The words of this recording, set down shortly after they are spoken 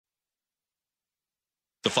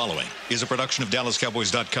The following is a production of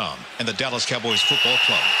DallasCowboys.com and the Dallas Cowboys Football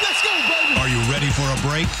Club. Let's go, baby! Are you ready for a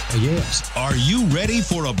break? Yes. Are you ready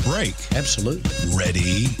for a break? Absolutely.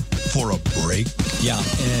 Ready for a break? Yeah,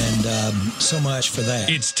 and so much for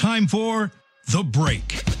that. It's time for The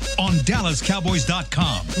Break on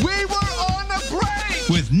DallasCowboys.com. We were on the break!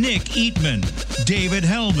 With Nick Eatman, David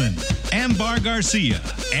Hellman, Ambar Garcia,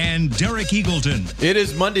 and Derek Eagleton. It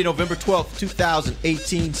is Monday, November 12th,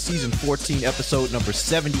 2018, season 14, episode number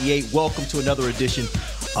 78. Welcome to another edition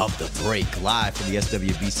of The Break, live from the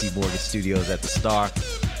SWBC Morgan Studios at the Star.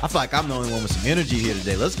 I feel like I'm the only one with some energy here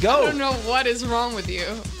today. Let's go. I don't know what is wrong with you.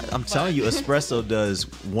 I'm telling you, espresso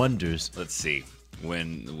does wonders. Let's see.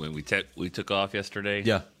 When we took off yesterday,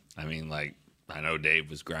 yeah. I mean, like, I know Dave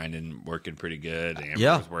was grinding, working pretty good.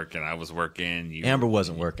 Amber was working. I was working. Amber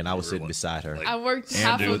wasn't working. I was sitting beside her. I worked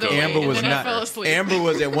half of the way, Amber was and then not. I fell asleep. Amber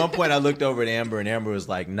was, at one point, I looked over at Amber, and Amber was,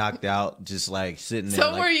 like, knocked out, just, like, sitting there.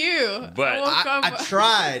 So like, were you. But I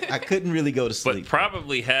tried. I couldn't really go to sleep. But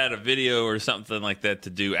probably had a video or something like that to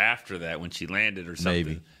do after that when she landed or something.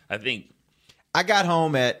 Maybe. I think. I got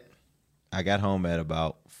home at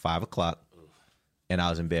about 5 o'clock. And I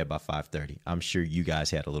was in bed by 5:30. I'm sure you guys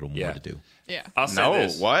had a little more to do. Yeah. I'll say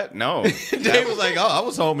this. What? No. Dave was like, I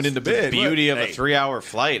was home and in the bed. Beauty of Hey. a 3-hour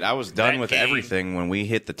flight. I was done That with game- everything when we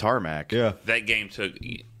hit the tarmac. Yeah. That game took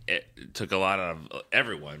a lot out of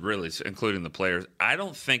everyone, really, including the players. I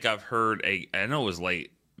don't think I've heard I know it was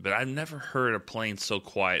late, but I've never heard a plane so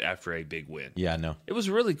quiet after a big win. Yeah, I know. It was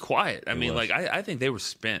really quiet. I mean, was. like, I think they were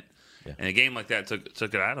spent. Yeah. And a game like that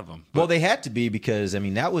took it out of them. Well, they had to be because, I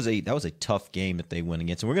mean, that was a tough game that they went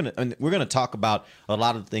against. And we're gonna talk about a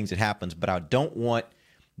lot of the things that happens, but I don't want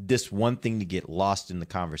this one thing to get lost in the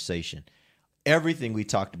conversation. Everything we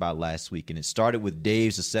talked about last week, and it started with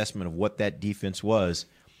Dave's assessment of what that defense was,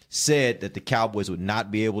 said that the Cowboys would not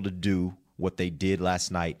be able to do what they did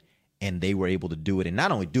last night, and they were able to do it. And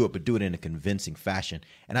not only do it, but do it in a convincing fashion.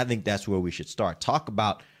 And I think that's where we should start. Talk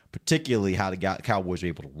about particularly how the Cowboys were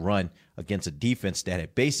able to run against a defense that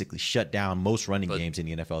had basically shut down most running games in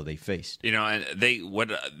the NFL they faced. You know, and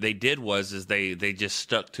what they did was they just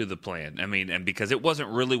stuck to the plan. I mean, and because it wasn't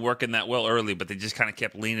really working that well early, but they just kind of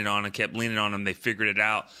kept leaning on them. They figured it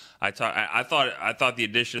out. I thought the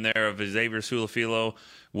addition there of Xavier Su'a-Filo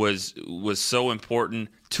was so important,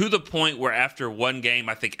 to the point where after one game,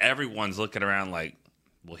 I think everyone's looking around like,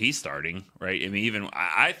 well, he's starting, right? I mean, even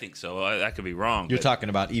I think so. I could be wrong. You're talking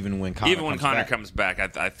about even when Connor comes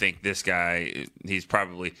back, I think this guy, he's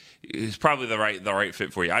probably the right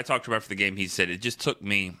fit for you. I talked to him after the game. He said it just took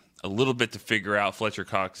me a little bit to figure out Fletcher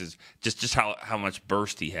Cox's just how much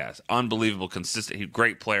burst he has. Unbelievable, consistent. He's a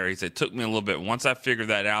great player. He said it took me a little bit. Once I figured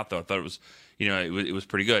that out, though, I thought it was. You know, it was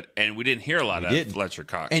pretty good. And we didn't hear a lot of Fletcher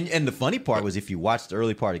Cox. And the funny part was, if you watched the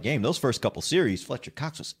early part of the game, those first couple series, Fletcher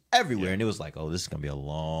Cox was everywhere. Yeah. And it was like, oh, this is going to be a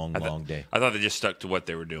long day. I thought they just stuck to what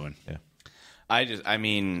they were doing. Yeah.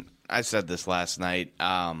 I said this last night.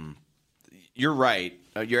 You're right.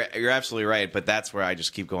 You're absolutely right. But that's where I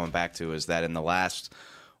just keep going back to, is that in the last,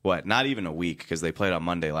 not even a week, because they played on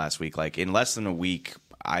Monday last week. Like, in less than a week,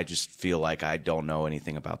 I just feel like I don't know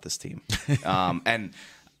anything about this team. And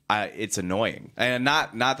it's annoying, and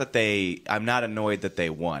not that I'm not annoyed that they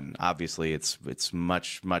won. Obviously, it's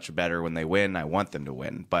much better when they win. I want them to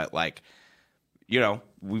win, but like, you know,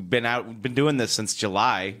 we've been doing this since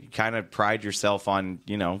July. You kind of pride yourself on,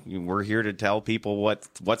 you know, we're here to tell people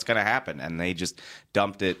what's going to happen, and they just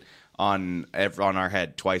dumped it on our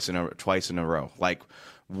head twice in a row. Like,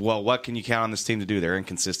 well, what can you count on this team to do? They're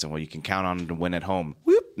inconsistent. Well, you can count on them to win at home.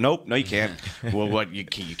 Whoop. Nope, no, you can't. Well, you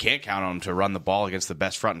can't count on them to run the ball against the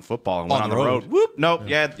best front in football and win on the road. Whoop. Nope.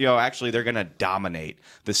 Yeah, actually, they're going to dominate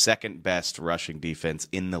the second best rushing defense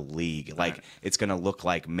in the league. Like, it's going to look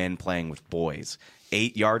like men playing with boys.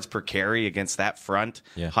 8 yards per carry against that front.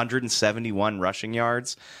 Yeah. 171 rushing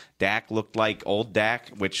yards. Dak looked like old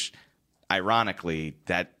Dak, which, ironically,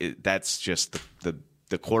 that's just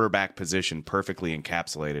the quarterback position perfectly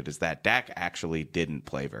encapsulated, is that Dak actually didn't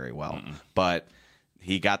play very well. But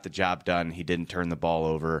he got the job done. He didn't turn the ball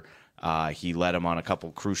over. He led him on a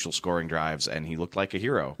couple crucial scoring drives, and he looked like a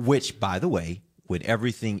hero. Which, by the way, when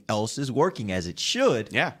everything else is working as it should,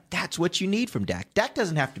 that's what you need from Dak. Dak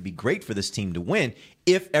doesn't have to be great for this team to win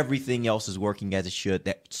if everything else is working as it should.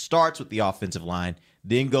 That starts with the offensive line,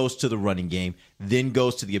 then goes to the running game, then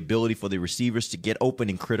goes to the ability for the receivers to get open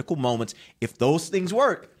in critical moments. If those things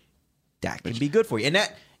work, Dak can be good for you. And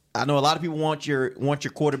that, I know a lot of people want your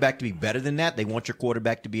quarterback to be better than that. They want your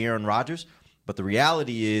quarterback to be Aaron Rodgers. But the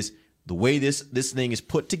reality is, the way this thing is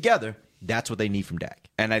put together, that's what they need from Dak.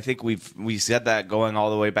 And I think we said that going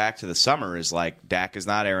all the way back to the summer is like Dak is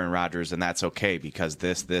not Aaron Rodgers, and that's okay because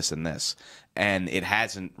this, and this. And it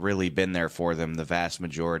hasn't really been there for them the vast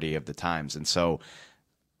majority of the times. And so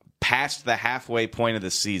past the halfway point of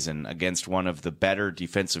the season against one of the better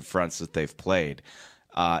defensive fronts that they've played,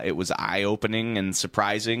 it was eye-opening and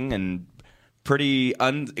surprising and pretty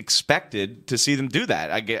unexpected to see them do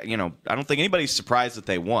that. I don't think anybody's surprised that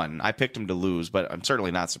they won. I picked them to lose, but I'm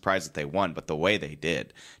certainly not surprised that they won. But the way they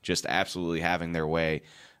did, just absolutely having their way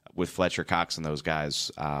with Fletcher Cox and those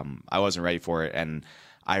guys, I wasn't ready for it. And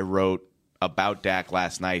I wrote about Dak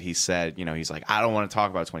last night. He said, he's like, I don't want to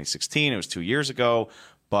talk about 2016. It was 2 years ago,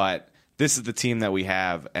 but this is the team that we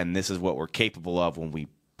have, and this is what we're capable of when we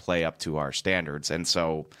play up to our standards. And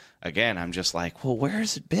so again, I'm just like, well, where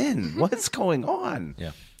has it been? What's going on?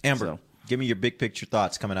 Yeah. Amber, give me your big picture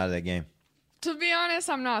thoughts coming out of that game. To be honest,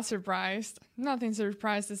 I'm not surprised. Nothing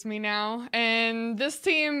surprises me now. And this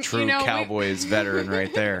team, True Cowboys veteran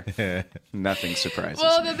right there. Nothing surprises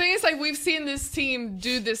me. The thing is, like, we've seen this team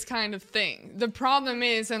do this kind of thing. The problem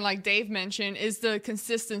is, and like Dave mentioned, is the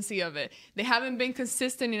consistency of it. They haven't been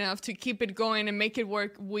consistent enough to keep it going and make it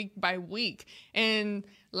work week by week. And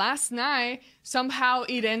last night, somehow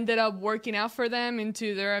it ended up working out for them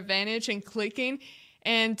into their advantage and clicking.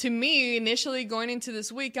 And to me, initially going into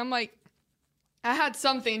this week, I'm like, I had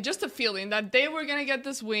just a feeling that they were going to get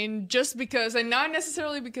this win just because, and not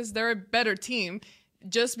necessarily because they're a better team,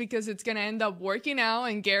 just because it's going to end up working out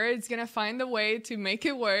and Garrett's going to find a way to make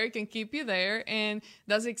it work and keep you there. And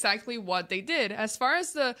that's exactly what they did. As far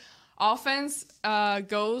as the offense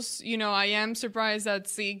goes, I am surprised that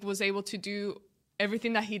Zeke was able to do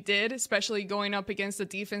everything that he did, especially going up against a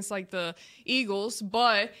defense like the Eagles.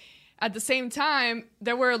 But at the same time,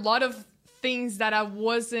 there were a lot of things that I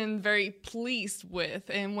wasn't very pleased with.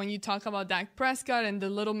 And when you talk about Dak Prescott and the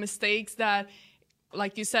little mistakes that,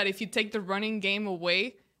 like you said, if you take the running game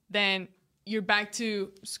away, then you're back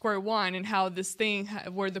to square one and how this thing,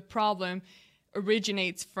 where the problem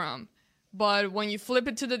originates from. But when you flip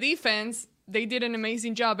it to the defense, they did an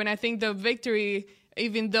amazing job. And I think the victory,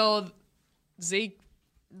 even though Zeke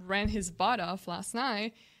ran his butt off last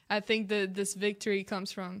night, I think that this victory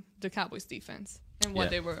comes from the Cowboys defense and what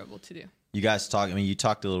they were able to do. You guys you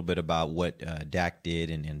talked a little bit about what Dak did,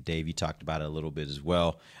 and Dave, you talked about it a little bit as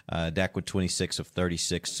well. Dak with 26 of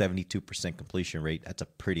 36, 72% completion rate. That's a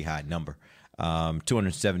pretty high number.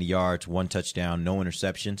 270 yards, 1 touchdown, no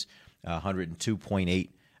interceptions.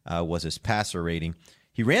 102.8 was his passer rating.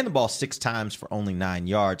 He ran the ball 6 times for only 9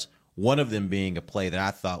 yards, one of them being a play that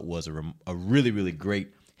I thought was a really, really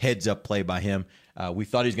great heads-up play by him. We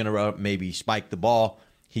thought he was going to maybe spike the ball.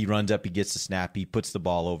 He runs up, he gets the snap, he puts the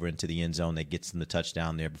ball over into the end zone that gets him the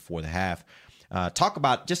touchdown there before the half. Talk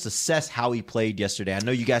about, just assess how he played yesterday. I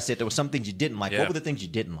know you guys said there were some things you didn't like. Yeah. What were the things you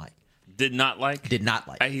didn't like? Did not like? Did not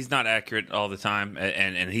like. He's not accurate all the time,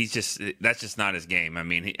 and he's that's just not his game. I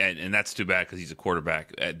mean, and that's too bad because he's a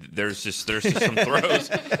quarterback. There's just some throws.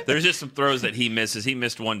 There's just some throws that he misses. He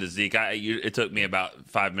missed one to Zeke. It took me about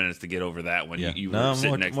 5 minutes to get over that when you were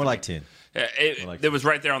sitting next to me. More like 10. It was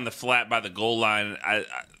right there on the flat by the goal line.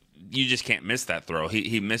 You just can't miss that throw.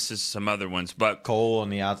 He misses some other ones, but Cole on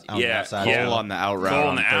the outside. Cole on the out route. Cole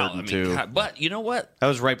on the out. God, but you know what? That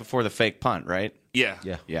was right before the fake punt, right? Yeah.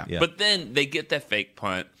 But then they get that fake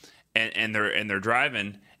punt, and they're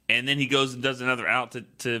driving, and then he goes and does another out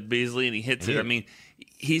to Beasley, and he hits it. I mean,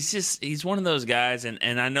 he's one of those guys,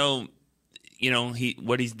 and I know,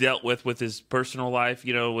 what he's dealt with his personal life,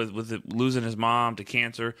 with losing his mom to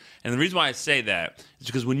cancer, and the reason why I say that is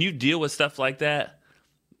because when you deal with stuff like that,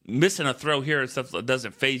 missing a throw here and stuff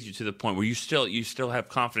doesn't faze you to the point where you still have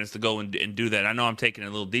confidence to go and do that. I know I'm taking it a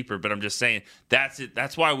little deeper, but I'm just saying that's it.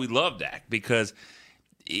 That's why we love Dak, because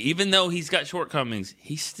even though he's got shortcomings,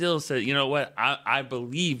 he still said, you know what, I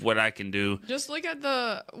believe what I can do. Just look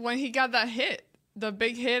at when he got that hit. The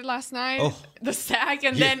big hit last night, the sack,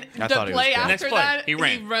 and then the play after that, he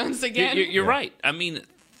runs again. You're right. I mean,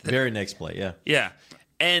 very next play, yeah. Yeah,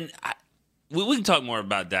 and we can talk more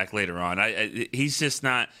about Dak later on. He's just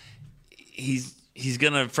not. He's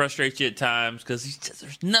going to frustrate you at times because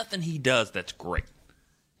there's nothing he does that's great.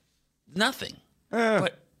 Nothing.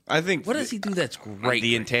 But I think what does he do that's great?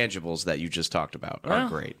 The intangibles that you just talked about are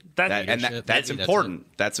great. That's important.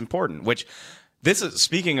 That's important. Which this is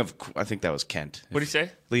speaking of. I think that was Kent. What did he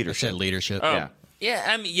say? Leadership. I said leadership. Oh. Yeah.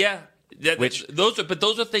 I mean, yeah.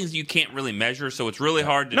 Those are things you can't really measure, so it's really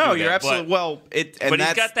hard to do No, you're absolutely but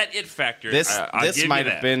he's got that it factor. This might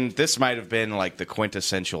have been like the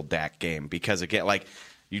quintessential Dak game, because again, like,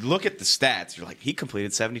 you look at the stats, you're like, he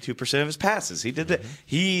completed 72% of his passes. He did that.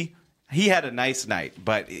 He he had a nice night,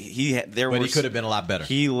 but But he could have been a lot better.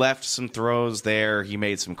 He left some throws there. He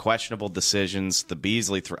made some questionable decisions. The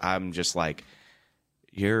Beasley throw, I'm just like,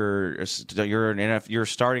 you're starting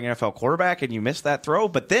NFL quarterback and you missed that throw.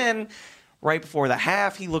 But then right before the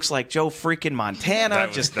half, he looks like Joe freaking Montana.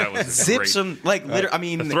 That was zips great. him like literally. I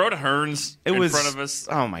mean, The throw to Hearns in front of us.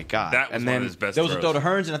 Oh my god! That was and one then of his best There was a throws. throw to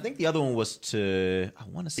Hearns, and I think the other one was to. I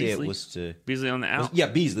want to say Beasley? it was to. Beasley on the out. Yeah,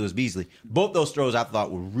 Beasley. It was Beasley. Both those throws I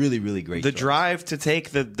thought were really, really great. the throws. drive to take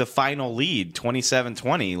the final lead,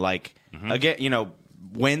 27-20, like again,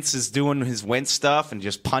 Wentz is doing his Wentz stuff and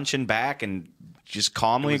just punching back and just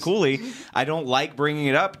calmly and coolly. I don't like bringing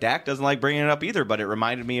it up. Dak doesn't like bringing it up either, but it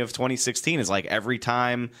reminded me of 2016. It's like every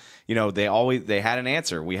time, they had an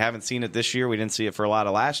answer. We haven't seen it this year. We didn't see it for a lot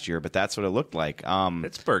of last year, but that's what it looked like.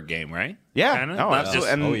 Pittsburgh game, right? Yeah. Kinda? No, Not absolutely.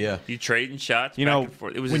 just- And Oh yeah. You trading shots, You back know, and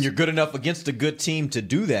forth. It was When just- you're good enough against a good team to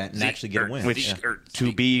do that and actually get a win.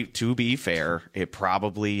 To be fair, it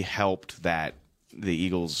probably helped that the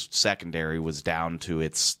Eagles secondary was down to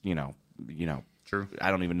its, True.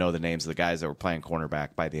 I don't even know the names of the guys that were playing cornerback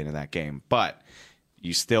by the end of that game, but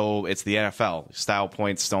it's the NFL. Style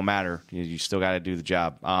points don't matter. You still got to do the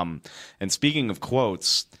job. And speaking of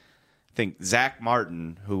quotes, I think Zach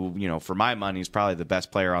Martin, who, for my money, is probably the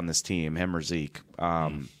best player on this team, him or Zeke.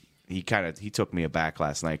 He took me aback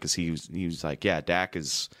last night because he was like, yeah, Dak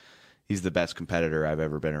he's the best competitor I've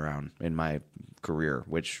ever been around in my career,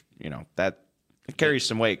 which, that carries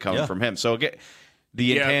some weight coming from him. So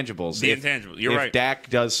the intangibles. The intangibles. You're right. If Dak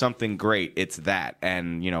does something great, it's that.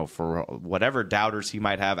 And, for whatever doubters he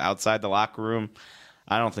might have outside the locker room,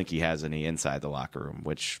 I don't think he has any inside the locker room,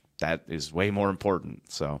 which that is way more important.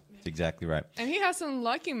 So That's exactly right. And he has some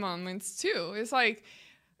lucky moments too. It's like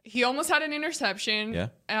he almost had an interception.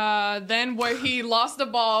 Yeah. Then where he lost the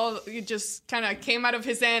ball, it just kind of came out of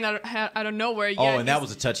his hand out of nowhere. Oh, and that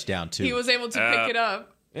was a touchdown too. He was able to pick it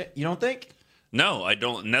up. You don't think? No, I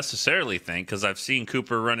don't necessarily think because I've seen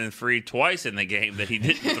Cooper running free twice in the game that he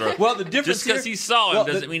didn't throw. Well, the difference just because here- he saw him well,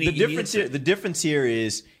 doesn't mean the he difference hits here. it. The difference here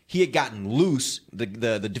is he had gotten loose. The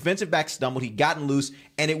defensive back stumbled. He'd gotten loose,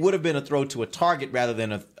 and it would have been a throw to a target rather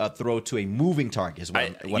than a throw to a moving target. Is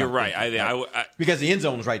what You're I'm right. thinking. I Because the end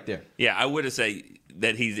zone was right there. Yeah, I would have said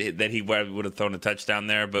that he would have thrown a touchdown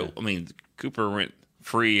there, but I mean Cooper went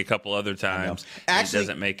free a couple other times. Actually- He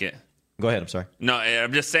doesn't make it. Go ahead. I'm sorry. No,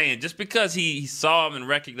 I'm just saying, just because he saw him and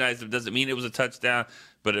recognized him doesn't mean it was a touchdown.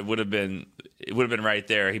 But it would have been right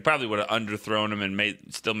there. He probably would have underthrown him and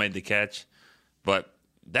still made the catch. But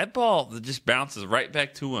that ball just bounces right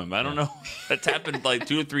back to him. I don't know. That's happened like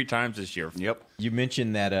 2 or 3 times this year. Yep. You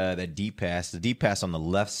mentioned that deep pass, the deep pass on the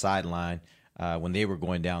left sideline when they were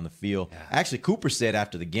going down the field. Yeah. Actually, Cooper said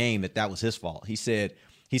after the game that was his fault. He said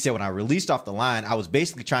when I released off the line, I was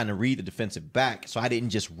basically trying to read the defensive back, so I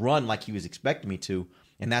didn't just run like he was expecting me to,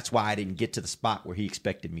 and that's why I didn't get to the spot where he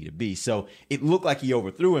expected me to be. So it looked like he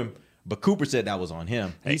overthrew him, but Cooper said that was on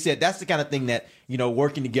him. He said that's the kind of thing that,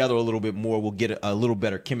 working together a little bit more, we'll get a little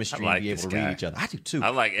better chemistry and be able to read each other. I do too. I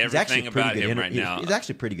like everything about him right now. He's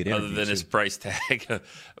actually a pretty good interview, other than his price tag.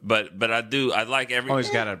 but I like every. Always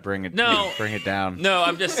got to bring it down. No,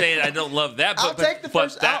 I'm just saying I don't love that. But, I'll take the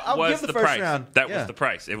first. That I'll was give the price. first round. That was the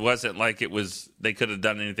price. It wasn't like they could have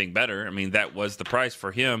done anything better. I mean, that was the price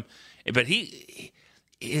for him. But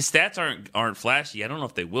his stats aren't flashy. I don't know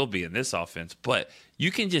if they will be in this offense, but you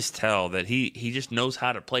can just tell that he just knows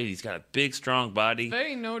how to play. He's got a big, strong body.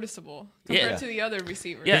 Very noticeable compared to the other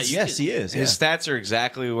receivers. Yeah, yes, he is. His stats are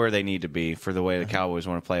exactly where they need to be for the way the Cowboys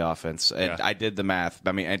want to play offense. And I did the math.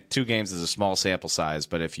 I mean, 2 games is a small sample size,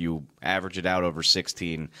 but if you average it out over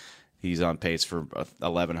 16, he's on pace for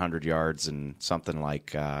 1,100 yards and something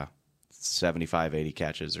like 75, 80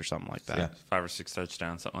 catches or something like that. Yeah. 5 or 6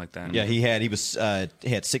 touchdowns, something like that. Yeah, he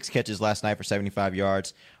had 6 catches last night for 75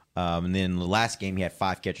 yards. And then the last game he had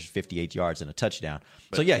 5 catches, 58 yards, and a touchdown.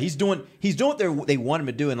 So yeah, he's doing what they want him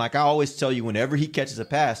to do. And like I always tell you, whenever he catches a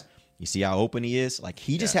pass, you see how open he is. Like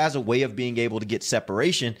he just has a way of being able to get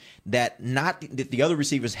separation that the other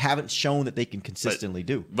receivers haven't shown that they can consistently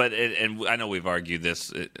do. But and I know we've argued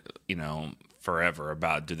this, forever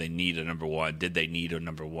about do they need a number one? Did they need a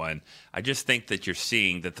number one? I just think that you're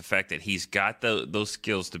seeing that the fact that he's got those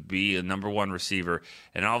skills to be a number one receiver,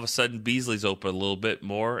 and all of a sudden Beasley's open a little bit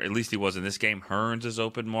more. At least he was in this game. Hearns is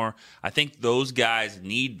open more. I think those guys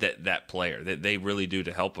need that player that they really do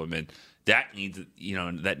to help them. And Dak needs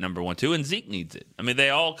that number one too, and Zeke needs it. I mean,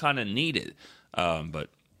 they all kind of need it. But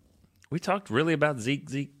we talked really about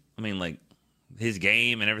Zeke. I mean, like his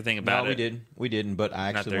game and everything about it. No, we didn't. But I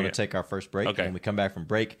actually want to take our first break. Okay. When we come back from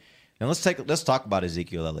break, and let's talk about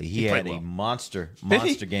Ezekiel Elliott. He had played a well. monster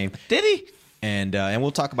game. Did he? And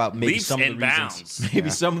we'll talk about maybe Leaps some of and the reasons,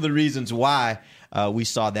 bounds. some of the reasons why we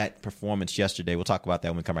saw that performance yesterday. We'll talk about that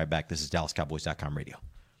when we come right back. This is DallasCowboys.com radio.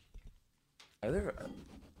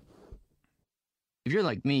 If you're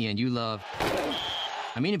like me and you love...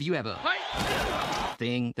 if you have a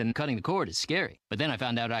thing, then cutting the cord is scary. But then I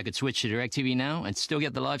found out I could switch to DirecTV Now and still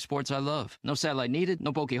get the live sports I love. No satellite needed,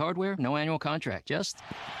 no bulky hardware, no annual contract, just...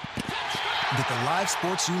 Get the live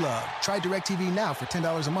sports you love. Try DirecTV Now for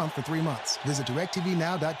 $10 a month for 3 months. Visit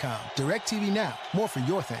DirecTVNow.com. DirecTV Now. More for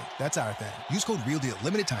your thing. That's our thing. Use code REALDEAL.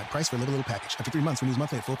 Limited time. Price for a little package. After 3 months, renews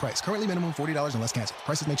monthly at full price. Currently minimum $40 unless canceled.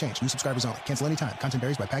 Prices may change. New subscribers only. Cancel anytime. Content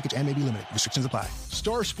varies by package and may be limited. Restrictions apply.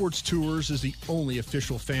 Star Sports Tours is the only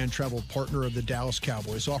official fan travel partner of the Dallas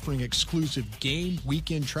Cowboys, offering exclusive game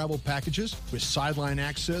weekend travel packages with sideline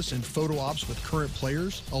access and photo ops with current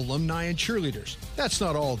players, alumni, and cheerleaders. That's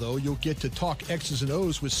not all, though. You'll get to talk X's and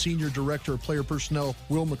O's with Senior Director of Player Personnel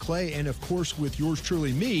Will McClay, and of course with yours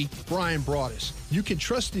truly, me, Brian Broaddus. You can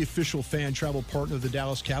trust the official fan travel partner of the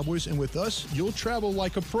Dallas Cowboys, and with us, you'll travel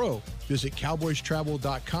like a pro. Visit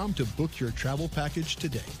cowboystravel.com to book your travel package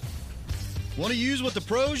today. Want to use what the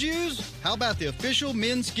pros use? How about the official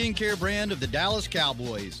men's skincare brand of the Dallas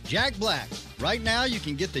Cowboys, Jack Black? Right now, you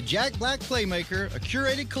can get the Jack Black Playmaker, a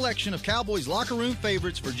curated collection of Cowboys locker room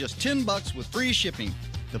favorites for just $10 with free shipping.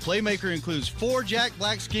 The Playmaker includes 4 Jack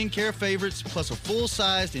Black skincare favorites, plus a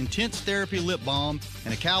full-sized Intense Therapy lip balm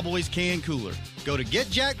and a Cowboys can cooler. Go to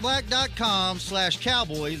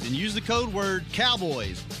getjackblack.com/Cowboys and use the code word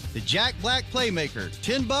Cowboys. The Jack Black Playmaker,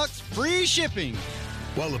 $10, free shipping.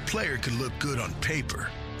 While a player can look good on paper,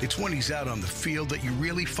 it's when he's out on the field that you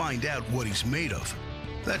really find out what he's made of.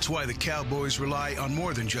 That's why the Cowboys rely on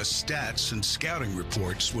more than just stats and scouting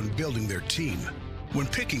reports when building their team. When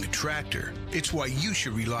picking a tractor, it's why you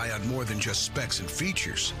should rely on more than just specs and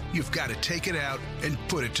features. You've got to take it out and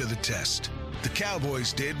put it to the test. The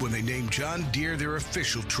Cowboys did when they named John Deere their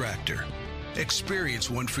official tractor. Experience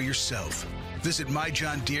one for yourself. Visit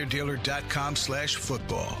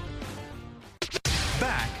myjohndeeredealer.com/football.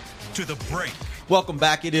 Back to the break. Welcome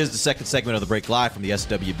back. It is the second segment of the break, live from the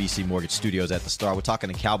SWBC Mortgage Studios at the Star. We're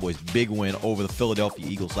talking the Cowboys' big win over the Philadelphia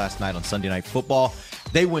Eagles last night on Sunday Night Football.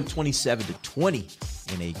 They win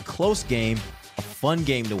 27-20 in a close game, a fun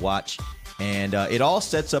game to watch, and it all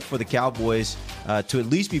sets up for the Cowboys to at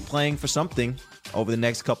least be playing for something over the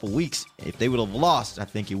next couple weeks. If they would have lost, I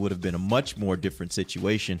think it would have been a much more different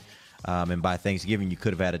situation. And by Thanksgiving, you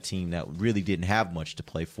could have had a team that really didn't have much to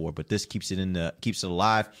play for. But this keeps it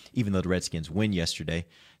alive, even though the Redskins win yesterday.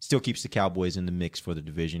 Still keeps the Cowboys in the mix for the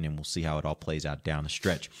division, and we'll see how it all plays out down the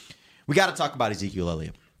stretch. We got to talk about Ezekiel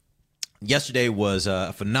Elliott. Yesterday was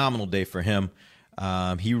a phenomenal day for him.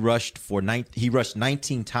 He rushed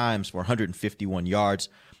 19 times for 151 yards,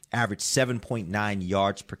 averaged 7.9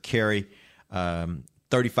 yards per carry.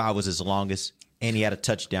 35 was his longest. And he had a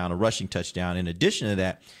touchdown, a rushing touchdown. In addition to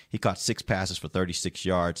that, he caught 6 passes for 36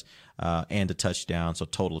 yards and a touchdown. So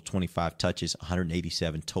total of 25 touches,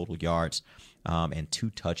 187 total yards, and 2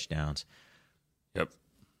 touchdowns. Yep.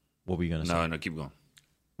 What were you going to say? No, keep going.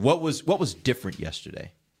 What was different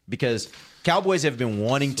yesterday? Because Cowboys have been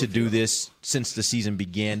wanting to do this since the season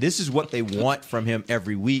began. This is what they want from him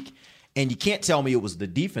every week. And you can't tell me it was the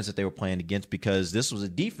defense that they were playing against, because this was a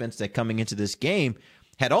defense that coming into this game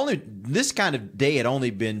this kind of day had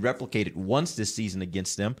only been replicated once this season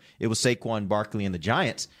against them. It was Saquon Barkley and the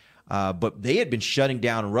Giants. But they had been shutting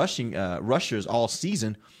down rushers all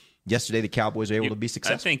season. Yesterday, the Cowboys were able to be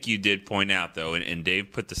successful. I think you did point out, though, and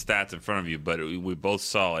Dave put the stats in front of you, but we both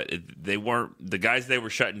saw it. They weren't the guys they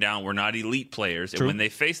were shutting down were not elite players. True. And when they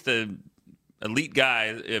faced the elite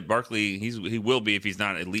guy, Barkley, he will be if he's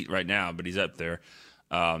not elite right now, but he's up there.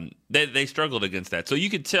 They struggled against that, so you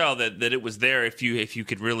could tell that it was there if you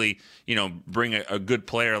could really bring a good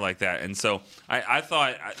player like that. And so I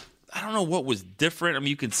thought I don't know what was different. I mean,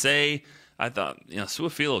 you could say I thought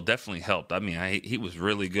Su'a-Filo definitely helped. I mean, he was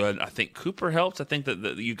really good. I think Cooper helped. I think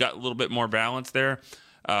that you got a little bit more balance there.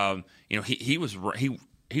 He was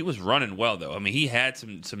running well though. I mean, he had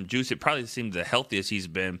some juice. It probably seemed the healthiest he's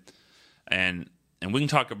been, and we can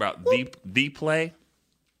talk about the play.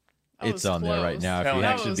 It's on there right now. If you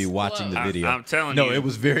actually be watching the video, I'm telling you, it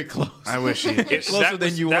was very close. I wish closer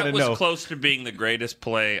than you want to know. That was close to being the greatest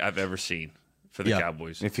play I've ever seen for the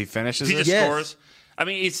Cowboys. If he finishes, if he just scores. I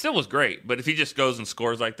mean, it still was great, but if he just goes and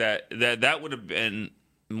scores like that would have been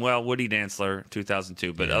Woody Dantzler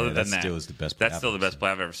 2002. But other than that, still is the best. That's still the best play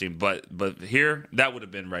I've ever seen. But here, that would have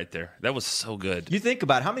been right there. That was so good. You think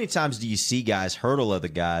about how many times do you see guys hurdle other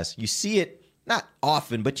guys? You see it not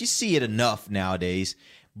often, but you see it enough nowadays.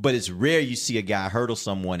 but it's rare you see a guy hurdle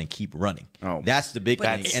someone and keep running. Oh, that's the big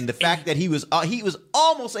thing. And the fact that he was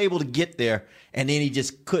almost able to get there, and then he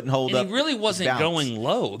just couldn't hold up. He really wasn't going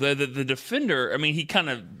low. The defender, I mean, he kind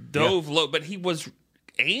of dove low, but he was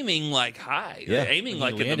aiming like high, aiming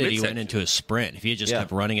like in the midsection. He went into a sprint. If he had just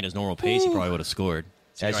kept running at his normal pace, he probably would have scored.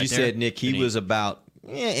 As you said, Nick, he was about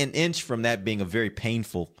an inch from that being a very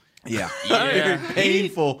painful. Very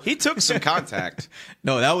painful. He took some contact.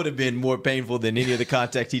 No, that would have been more painful than any of the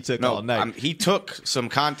contact he took all night. He took some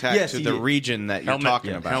contact to the region that you're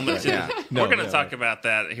talking about. Helmet, We're going to talk about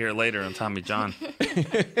that here later on Tommy John.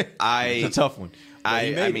 It's a tough one.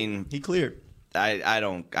 I mean, he cleared. I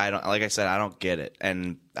don't. Like I said, I don't get it,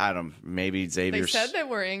 and I don't. Maybe Xavier. They said they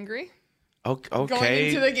were angry. Okay. Going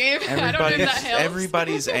into the game, I don't know if that helps.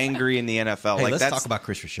 Everybody's angry in the NFL. Hey, let's talk about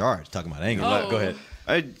Chris Richard. Talking about anger. Go ahead.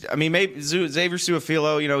 I mean, maybe Xavier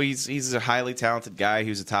Su'a-Filo, he's a highly talented guy. He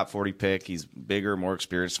was a top 40 pick. He's bigger, more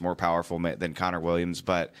experienced, more powerful than Connor Williams.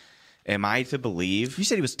 But am I to believe? You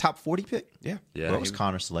said he was top 40 pick? Yeah. Where was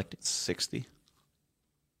Connor selected? 60.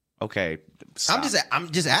 Okay. Stop.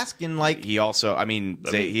 I'm just asking. Like he also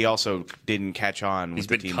didn't catch on with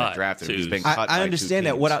the team that drafted him. He's been cut. I understand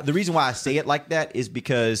that. The reason why I say it like that is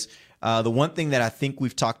because the one thing that I think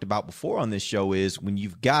we've talked about before on this show is when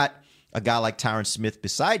you've got a guy like Tyron Smith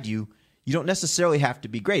beside you, you don't necessarily have to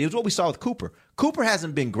be great. It was what we saw with Cooper. Cooper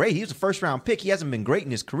hasn't been great. He was a first-round pick. He hasn't been great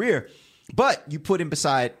in his career. But you put him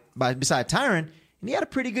beside Tyron, and he had a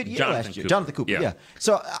pretty good year last year. Jonathan Cooper, yeah.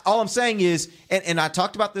 So all I'm saying is, and I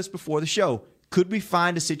talked about this before the show, could we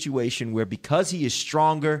find a situation where because he is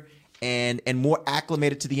stronger and more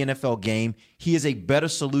acclimated to the NFL game, he is a better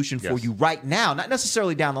solution for you right now, not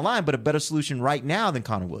necessarily down the line, but a better solution right now than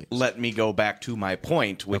Connor Williams? Let me go back to my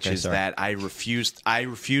point, which is that I refuse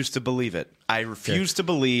to believe it. I refuse to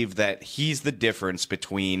believe that he's the difference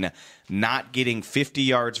between not getting 50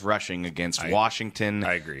 yards rushing against Washington,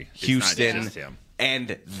 I agree. Houston,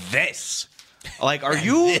 and this. Like, are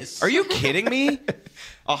you kidding me?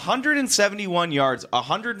 171 yards,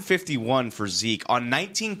 151 for Zeke on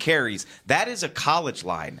 19 carries. That is a college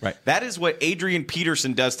line. Right. That is what Adrian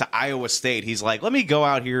Peterson does to Iowa State. He's like, let me go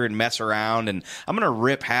out here and mess around, and I'm going to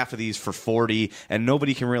rip half of these for 40, and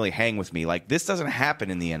nobody can really hang with me. Like, this doesn't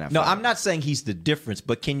happen in the NFL. No, I'm not saying he's the difference,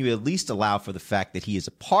 but can you at least allow for the fact that he is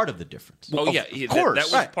a part of the difference? Well, of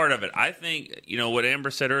course. That was part of it. I think, what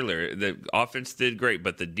Amber said earlier, the offense did great,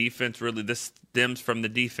 but the defense really, this stems from the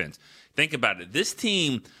defense. Think about it. This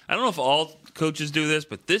team, I don't know if all coaches do this,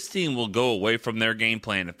 but this team will go away from their game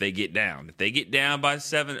plan if they get down. If they get down by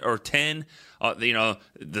 7 or 10,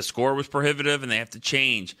 the score was prohibitive and they have to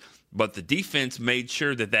change. But the defense made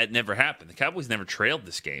sure that never happened. The Cowboys never trailed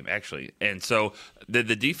this game, actually. And so the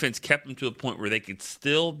defense kept them to a point where they could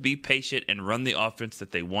still be patient and run the offense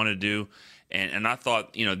that they want to do. And I thought,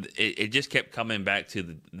 it just kept coming back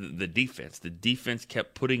to the defense. The defense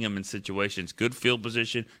kept putting them in situations, good field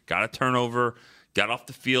position, got a turnover, got off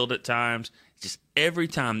the field at times. Just every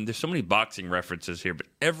time, there's so many boxing references here, but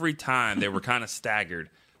every time they were kind of staggered,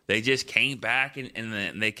 they just came back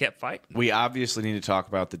and they kept fighting. We obviously need to talk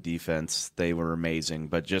about the defense. They were amazing,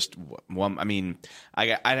 but just one. I mean,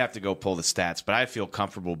 I'd have to go pull the stats, but I feel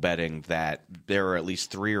comfortable betting that there are at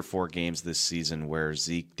least 3 or 4 games this season where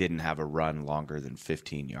Zeke didn't have a run longer than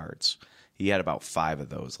 15 yards. He had about 5 of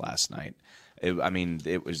those last night. It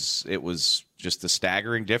was just a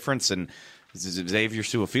staggering difference. And Xavier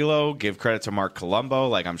Su'a-Filo, give credit to Mark Colombo.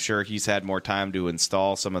 Like, I'm sure he's had more time to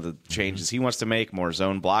install some of the changes he wants to make, more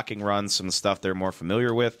zone blocking runs, some of the stuff they're more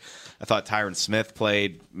familiar with. I thought Tyron Smith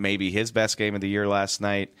played maybe his best game of the year last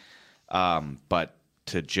night. But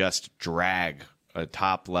to just drag a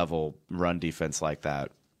top-level run defense like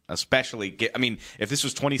that, especially, if this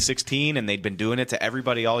was 2016 and they'd been doing it to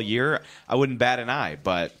everybody all year, I wouldn't bat an eye.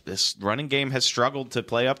 But this running game has struggled to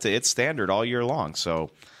play up to its standard all year long.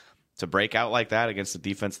 So to break out like that against a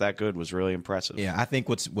defense that good was really impressive. Yeah, I think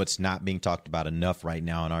what's not being talked about enough right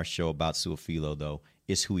now on our show about Su'a-Filo, though,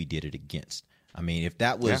 is who he did it against. I mean, if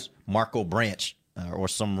that was Marco Branch or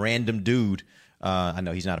some random dude, I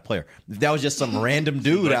know he's not a player. If that was just some random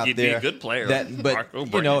dude out he'd there, be a good player. Marco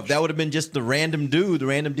Branch. If that would have been just the random dude, the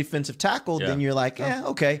random defensive tackle, then you're like,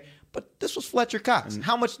 okay. But this was Fletcher Cox.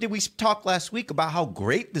 How much did we talk last week about how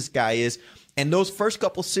great this guy is? And those first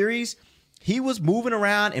couple series, he was moving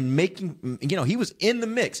around and making, he was in the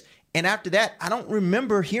mix. And after that, I don't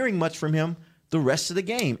remember hearing much from him the rest of the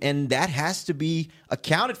game. And that has to be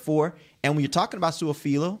accounted for. And when you're talking about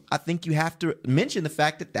Su'a-Filo, I think you have to mention the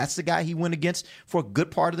fact that that's the guy he went against for a good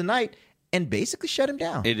part of the night and basically shut him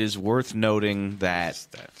down. It is worth noting that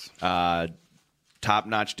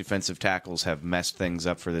top-notch defensive tackles have messed things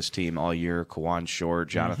up for this team all year. Kawan Short,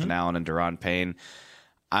 Jonathan Allen, and Daron Payne.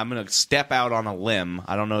 I'm going to step out on a limb.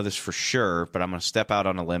 I don't know this for sure, but I'm going to step out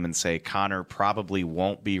on a limb and say Connor probably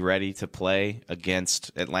won't be ready to play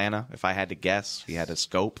against Atlanta, if I had to guess. He had a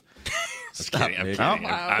scope.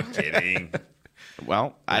 I'm kidding.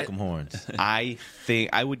 Well, horns. I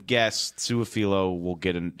think I would guess Su'a-Filo will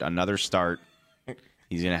get another start.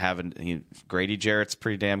 He's going to have Grady Jarrett's a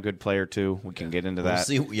pretty damn good player too. We can get into that.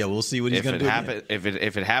 We'll see what he's going to do.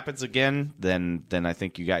 If it happens again, then I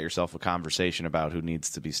think you got yourself a conversation about who needs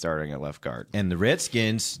to be starting at left guard. And the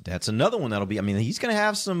Redskins, that's another one that'll be. I mean, he's going to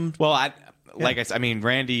have some. Well, like I said, I mean,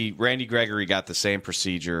 Randy Gregory got the same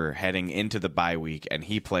procedure heading into the bye week, and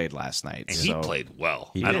he played last night. And he played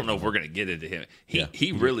well. I don't know if we're going to get into him.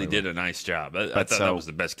 He really did a nice job. I thought that was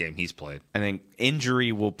the best game he's played. I think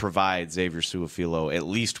injury will provide Xavier Su'a-Filo at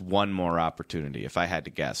least one more opportunity, if I had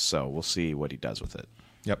to guess. So we'll see what he does with it.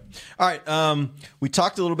 Yep. All right. We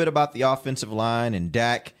talked a little bit about the offensive line and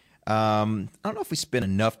Dak. I don't know if we spent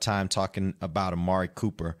enough time talking about Amari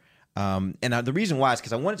Cooper. And the reason why is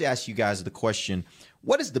because I wanted to ask you guys the question,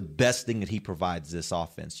 what is the best thing that he provides this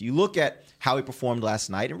offense? You look at how he performed last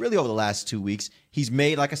night and really over the last 2 weeks, he's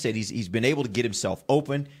made, like I said, he's been able to get himself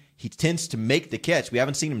open. He tends to make the catch. We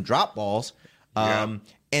haven't seen him drop balls. And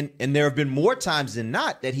there have been more times than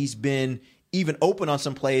not that he's been even open on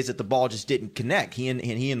some plays that the ball just didn't connect. He and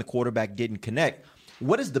the quarterback didn't connect.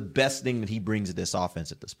 What is the best thing that he brings to this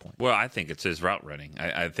offense at this point? Well, I think it's his route running.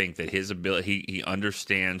 I think that his ability, he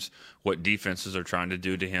understands what defenses are trying to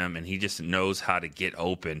do to him, and he just knows how to get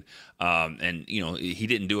open. And he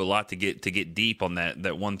didn't do a lot to get deep on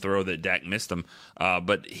that one throw that Dak missed him.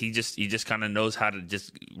 But he just kind of knows how to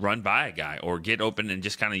just run by a guy or get open and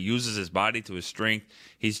just kind of uses his body to his strength.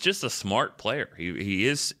 He's just a smart player.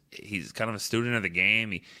 He's kind of a student of the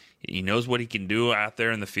game. He knows what he can do out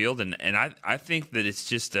there in the field, and I think that it's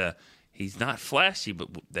just he's not flashy, but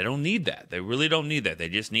they don't need that. They really don't need that. They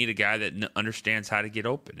just need a guy that understands how to get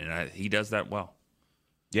open, and he does that well.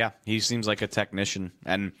 Yeah, he seems like a technician,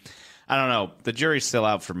 and I don't know. The jury's still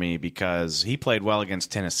out for me because he played well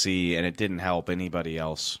against Tennessee, and it didn't help anybody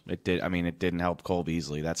else. It didn't help Cole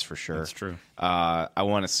Beasley, that's for sure. That's true. I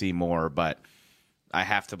want to see more, but I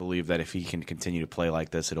have to believe that if he can continue to play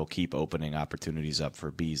like this, it'll keep opening opportunities up for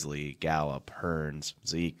Beasley, Gallup, Hearns,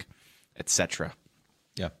 Zeke, etc.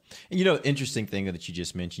 Yeah. And interesting thing that you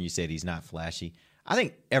just mentioned, you said he's not flashy. I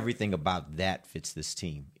think everything about that fits this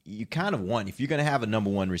team. You kind of want, if you're going to have a number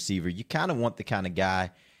one receiver, you kind of want the kind of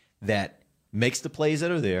guy that makes the plays that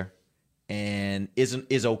are there and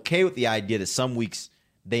is okay with the idea that some weeks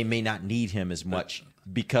they may not need him as much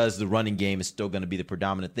because the running game is still going to be the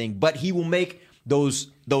predominant thing. But he will make those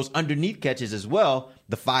underneath catches as well,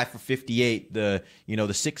 the 5 for 58, the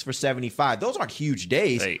 6 for 75. Those aren't huge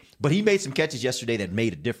days, but he made some catches yesterday that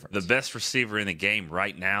made a difference. The best receiver in the game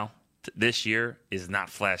right now this year is not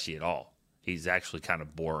flashy at all. He's actually kind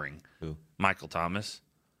of boring. Who? Michael Thomas.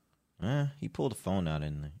 He pulled a phone out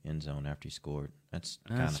in the end zone after he scored. That's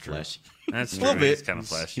kind of flashy. That's a little bit. It's kind of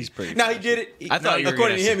flashy. He's pretty. Now he did it.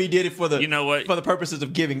 According to him, he did it for the purposes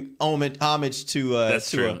of giving homage to. That's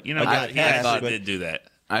true. He actually did do that.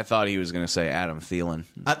 I thought he was going to say Adam Thielen.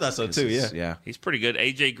 I thought so too. Yeah. He's pretty good.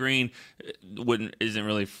 AJ Green isn't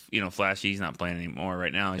really flashy. He's not playing anymore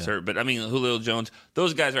right now. He's hurt. But I mean, Julio Jones,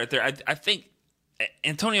 those guys right there. I think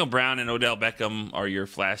Antonio Brown and Odell Beckham are your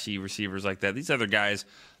flashy receivers like that. These other guys,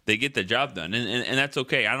 they get the job done, and that's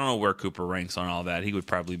okay. I don't know where Cooper ranks on all that. He would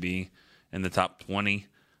probably be in the top 20,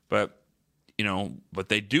 but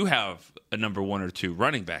they do have a number 1 or 2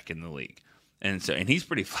 running back in the league, and he's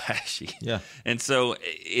pretty flashy. Yeah, and so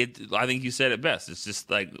I think you said it best. It's just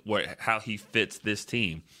like how he fits this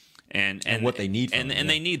team, and what they need, and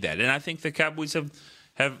they need that. And I think the Cowboys have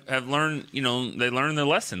learned. They learned their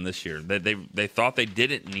lesson this year that they thought they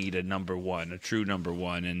didn't need a number 1, a true number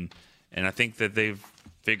 1, and I think that they've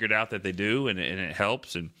figured out that they do, and it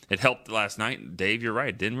helps. And it helped last night. Dave, you're right.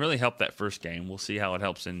 It didn't really help that first game. We'll see how it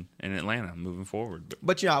helps in Atlanta moving forward.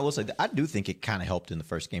 But I will say, I do think it kind of helped in the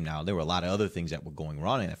first game. Now, there were a lot of other things that were going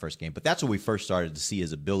wrong in that first game, but that's when we first started to see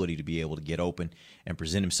his ability to be able to get open and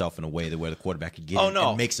present himself in a way where the quarterback could get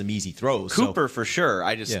and make some easy throws. Cooper, for sure.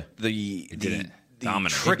 The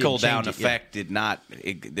trickle-down effect did not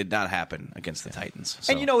happen against the Titans.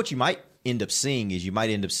 So. And what you might end up seeing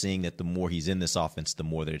that the more he's in this offense, the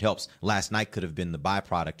more that it helps. Last night could have been the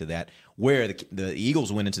byproduct of that, where the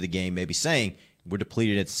Eagles went into the game maybe saying, We're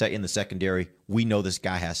depleted in the secondary. We know this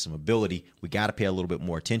guy has some ability. We got to pay a little bit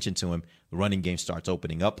more attention to him. The running game starts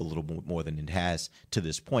opening up a little bit more than it has to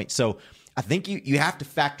this point. So I think you have to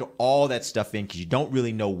factor all that stuff in because you don't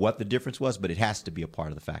really know what the difference was, but it has to be a part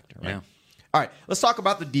of the factor, right? Yeah. All right, let's talk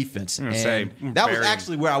about the defense. And that was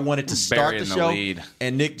actually where I wanted to start the show.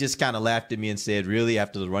 And Nick just kind of laughed at me and said, "Really?"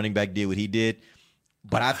 After the running back did what he did,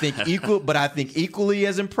 but I think equally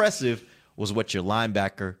as impressive was what your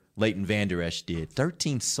linebacker Leighton Vander Esch did.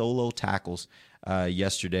 13 solo tackles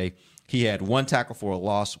yesterday. He had 1 tackle for a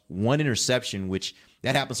loss, 1 interception, which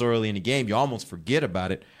that happens so early in the game you almost forget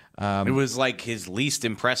about it. It was like his least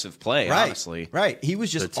impressive play, honestly. Right. He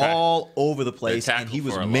was just all over the place, and he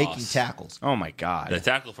was making tackles. Oh, my God. The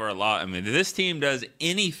tackle for a loss. I mean, if this team does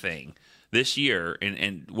anything this year,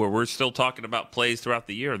 and where we're still talking about plays throughout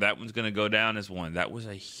the year, that one's going to go down as one. That was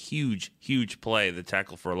a huge, huge play, the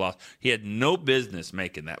tackle for a loss. He had no business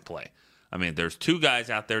making that play. I mean, there's 2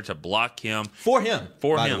 guys out there to block him. For him,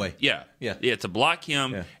 by the way. Yeah, to block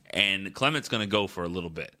him, and Clement's going to go for a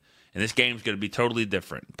little bit. And this game's going to be totally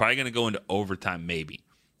different. Probably going to go into overtime, maybe.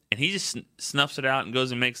 And he just snuffs it out and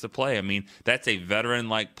goes and makes the play. I mean, that's a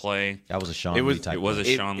veteran-like play. That was a Sean Lee type play. It was a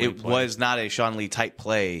Sean Lee play. It was not a Sean Lee type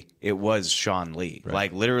play. It was Sean Lee. Right.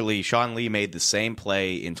 Like, literally, Sean Lee made the same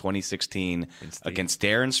play in 2016 against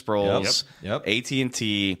Darren Sproles,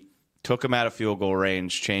 AT&T, took him out of field goal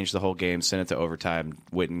range, changed the whole game, sent it to overtime,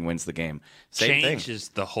 Witten wins the game. Same changes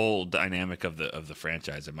the whole dynamic of the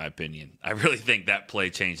franchise, in my opinion. I really think that play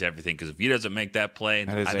changed everything because if he doesn't make that play,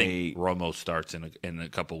 I think Romo starts in a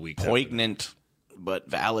couple weeks. Poignant but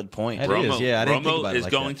valid point. Romo is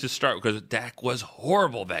going to start because Dak was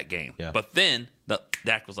horrible that game. Yeah. But then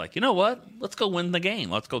Dak was like, you know what? Let's go win the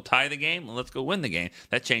game. Let's go tie the game, and let's go win the game.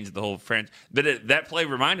 That changed the whole franchise. But that play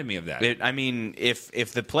reminded me of that.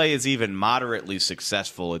 If the play is even moderately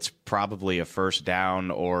successful, it's probably a first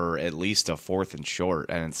down or at least a 4th and short,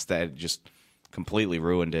 and instead just completely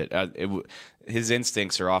ruined it. His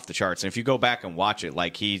instincts are off the charts. And if you go back and watch it,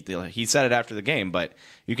 like he said it after the game, but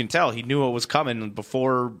you can tell he knew what was coming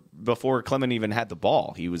before Clement even had the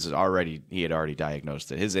ball. He had already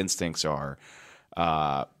diagnosed it. His instincts are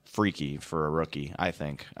freaky for a rookie, I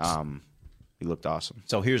think. He looked awesome.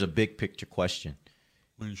 So here's a big picture question.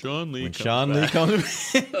 When Sean Lee comes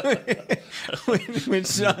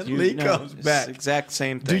back, exact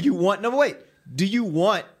same thing. Do you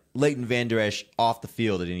want Leighton Vander Esch off the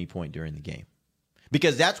field at any point during the game?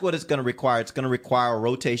 Because that's what it's going to require. It's going to require a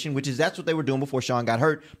rotation, that's what they were doing before Sean got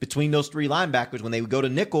hurt. Between those 3 linebackers, when they would go to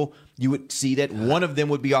nickel, you would see that one of them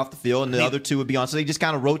would be off the field and the other 2 would be on. So they just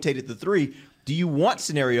kind of rotated the 3. Do you want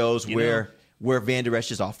scenarios where Vander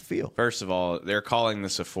Esch is off the field? First of all, they're calling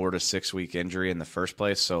this a 4 to 6 week injury in the first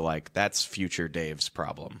place, so like that's future Dave's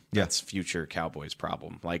problem. Yeah. That's future Cowboys'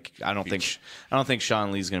 problem. Like I don't think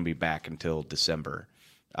Sean Lee's going to be back until December.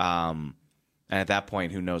 And at that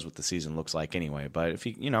point, who knows what the season looks like anyway. But if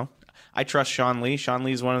I trust Sean Lee. Sean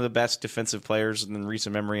Lee's one of the best defensive players in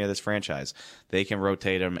recent memory of this franchise. They can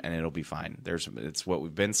rotate him, and it'll be fine. It's what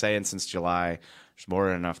we've been saying since July. There's more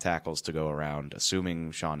than enough tackles to go around,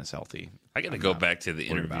 assuming Sean is healthy. I got to go back to the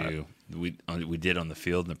interview we did on the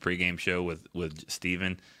field in the pregame show with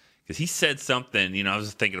Steven, because he said something. I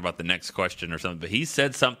was thinking about the next question or something, but he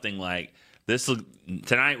said something like,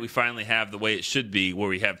 tonight we finally have the way it should be, where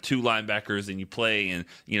we have 2 linebackers and you play, and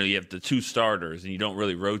you have the 2 starters and you don't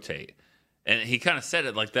really rotate. And he kind of said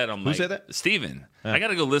it like that. Who said that? Steven. I got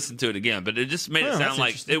to go listen to it again, but it just made it sound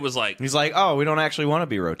like it was like he's like, oh, we don't actually want to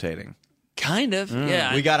be rotating. Kind of,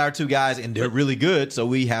 yeah. We got our 2 guys, and they're really good, so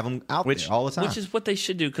we have them out there all the time. Which is what they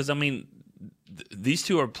should do, because these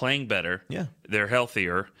 2 are playing better. Yeah, they're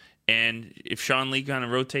healthier, and if Sean Lee kind of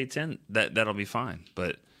rotates in, that'll be fine.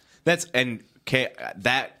 But at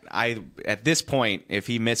this point, if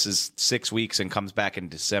he misses 6 weeks and comes back in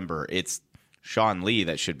December, it's Sean Lee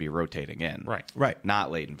that should be rotating in. Right.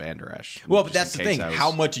 Not Leighton Vander Esch. Well, but that's the thing.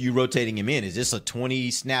 How much are you rotating him in? Is this a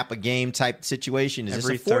 20 snap a game type situation? Is this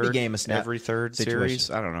a 40 game a snap? Every third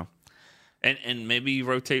series? I don't know. And maybe you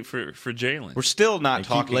rotate for Jalen. We're still not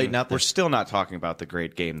talking. We're still not talking about the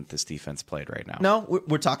great game that this defense played right now. No,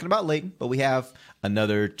 we're talking about Leighton, but we have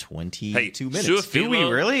another 22 minutes. Do we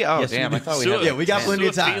really? Oh, yes, damn! I thought we had. Yeah, we got plenty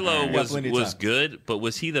of time. Su'a-Filo was good, but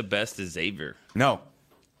was he the best as Xavier? No.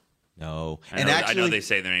 I know they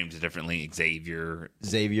say their names differently. Xavier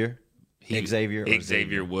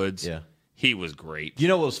Woods. Yeah, he was great. You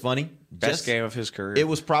know what was funny? Best game of his career. It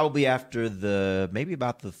was probably after maybe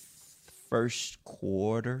about the first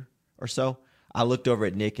quarter or so. I looked over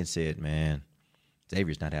at Nick and said, "Man,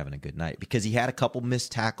 Xavier's not having a good night," because he had a couple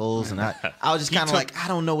missed tackles, and I was just kind of like, I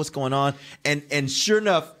don't know what's going on. And sure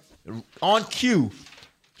enough, on cue,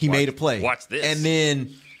 he made a play. Watch this. And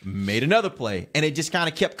then made another play. And it just kind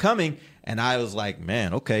of kept coming. And I was like,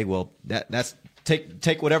 man, okay, well, that's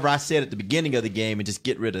take whatever I said at the beginning of the game and just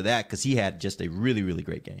get rid of that because he had just a really, really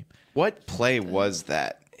great game. What play was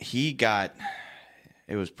that? He got.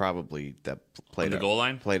 It was probably that play. On the goal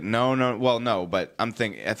line? No. Well, no, but I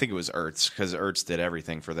think it was Ertz because Ertz did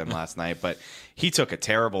everything for them last night. But he took a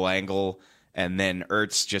terrible angle, and then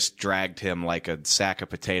Ertz just dragged him like a sack of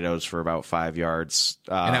potatoes for about 5 yards.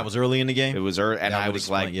 And that was early in the game? It was early, and I was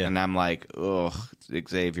like, and I'm like, ugh,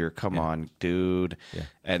 Xavier, come on, dude. Yeah.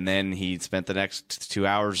 And then he spent the next 2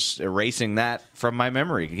 hours erasing that from my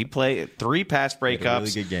memory. He played 3 pass breakups,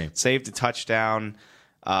 really good game. Saved a touchdown.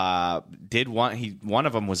 One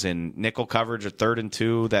of them was in nickel coverage, a 3rd and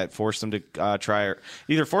 2 that forced him to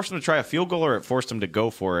either forced him to try a field goal or it forced him to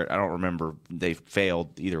go for it. I don't remember. They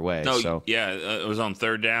failed either way. No, so it was on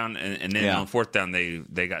 3rd down, and then on 4th down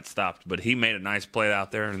they got stopped. But he made a nice play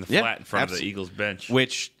out there in the flat in front of the Eagles bench.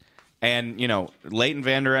 And Leighton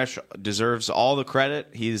Vander Esch deserves all the credit.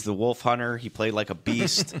 He's the wolf hunter. He played like a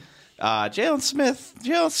beast. Jalen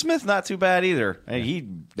Smith, not too bad either. He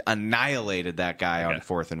annihilated that guy on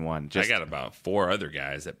 4th and 1. I got about 4 other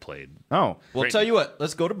guys that played. Oh, well, tell you what.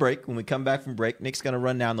 Let's go to break. When we come back from break, Nick's going to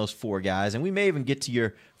run down those 4 guys, and we may even get to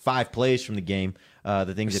your 5 plays from the game.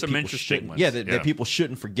 The things that people shouldn't, that people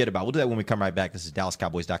shouldn't forget about. We'll do that when we come right back. This is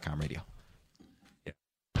DallasCowboys.com radio.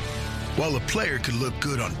 While a player could look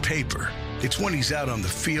good on paper, it's when he's out on the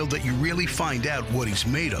field that you really find out what he's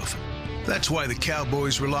made of. That's why the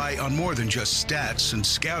Cowboys rely on more than just stats and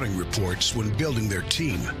scouting reports when building their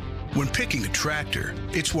team. When picking a tractor,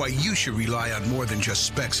 it's why you should rely on more than just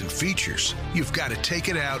specs and features. You've got to take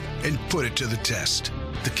it out and put it to the test.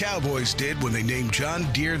 The Cowboys did when they named John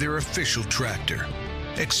Deere their official tractor.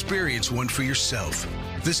 Experience one for yourself.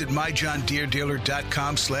 Visit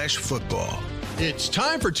myjohndeeredealer.com/football. It's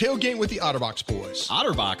time for Tailgate with the OtterBox boys.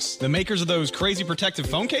 OtterBox, the makers of those crazy protective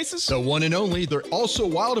phone cases? The one and only. They're also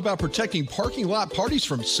wild about protecting parking lot parties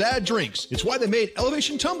from sad drinks. It's why they made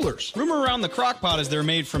Elevation tumblers. Rumor around the crockpot is they're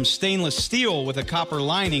made from stainless steel with a copper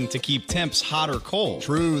lining to keep temps hot or cold.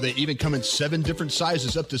 True. They even come in 7 different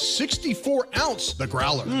sizes, up to 64 ounce, the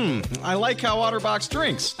growler. I like how OtterBox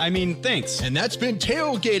drinks. Thinks. And that's been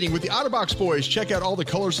Tailgating with the OtterBox boys. Check out all the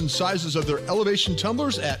colors and sizes of their Elevation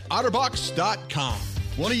tumblers at OtterBox.com.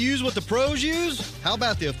 Want to use what the pros use? How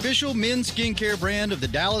about the official men's skincare brand of the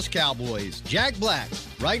Dallas Cowboys, Jack Black?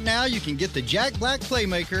 Right now, you can get the Jack Black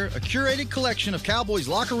Playmaker, a curated collection of Cowboys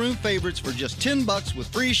locker room favorites for just $10 with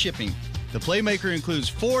free shipping. The Playmaker includes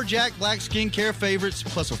 4 Jack Black skincare favorites,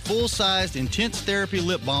 plus a full-sized Intense Therapy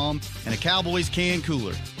lip balm and a Cowboys can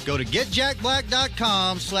cooler. Go to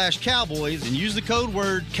getjackblack.com/Cowboys and use the code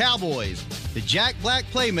word Cowboys. The Jack Black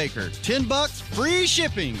Playmaker, $10, free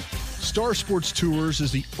shipping. Star Sports Tours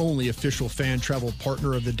is the only official fan travel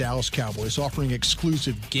partner of the Dallas Cowboys, offering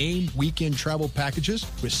exclusive game weekend travel packages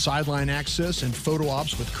with sideline access and photo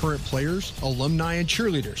ops with current players, alumni, and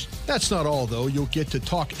cheerleaders. That's not all, though. You'll get to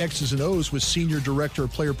talk X's and O's with Senior Director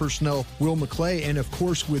of Player Personnel Will McClay, and of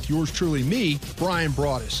course with yours truly, me, Brian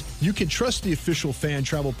Broaddus. You can trust the official fan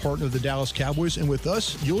travel partner of the Dallas Cowboys, and with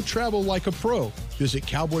us, you'll travel like a pro. Visit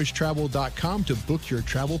cowboystravel.com to book your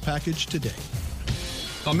travel package today.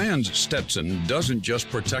 A man's Stetson doesn't just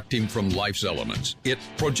protect him from life's elements. It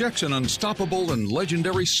projects an unstoppable and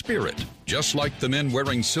legendary spirit, just like the men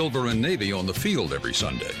wearing silver and navy on the field every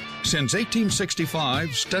Sunday. Since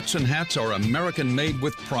 1865, Stetson hats are American-made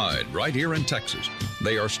with pride right here in Texas.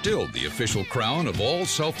 They are still the official crown of all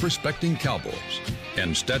self-respecting Cowboys.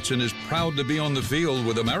 And Stetson is proud to be on the field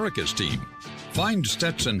with America's team. Find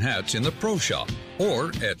Stetson hats in the Pro Shop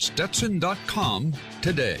or at Stetson.com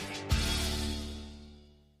today.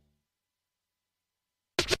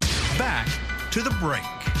 Back to the break.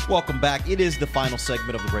 Welcome back. It is the final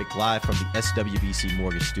segment of the break, live from the SWBC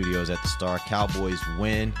Mortgage Studios at the Star. Cowboys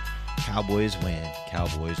win. Cowboys win.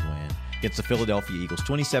 Cowboys win. Against the Philadelphia Eagles,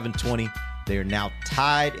 27-20. They are now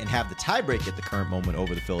tied and have the tiebreak at the current moment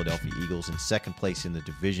over the Philadelphia Eagles in second place in the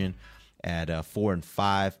division at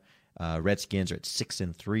 4-5. Redskins are at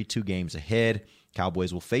 6-3, 2 games ahead.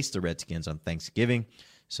 Cowboys will face the Redskins on Thanksgiving.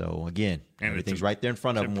 So, again, everything's right there in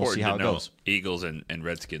front of them. We'll see how it goes. Eagles and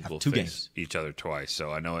Redskins will face each other twice.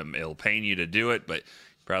 So, I know it'll pain you to do it, but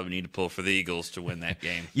you probably need to pull for the Eagles to win that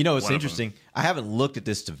game. It's interesting. I haven't looked at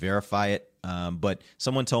this to verify it, but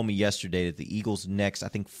someone told me yesterday that the Eagles' next, I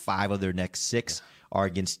think 5 of their next 6 are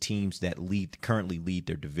against teams that currently lead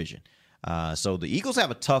their division. So the Eagles have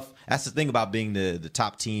a tough. That's the thing about being the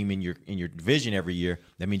top team in your division every year.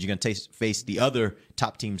 That means you're going to face the other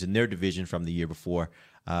top teams in their division from the year before.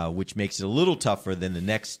 which makes it a little tougher than the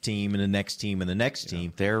next team and the next team and the next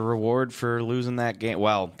team. Their reward for losing that game,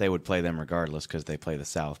 well, they would play them regardless because they play the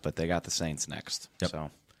South, but they got the Saints next. Yep.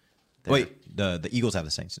 So, wait, the Eagles have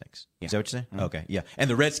the Saints next. Yeah. Is that what you're saying? Mm-hmm. Okay, yeah. And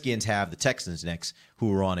the Redskins have the Texans next,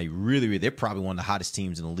 who are on a really they're probably one of the hottest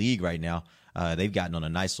teams in the league right now. They've gotten on a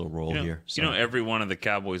nice little roll here. So. Every one of the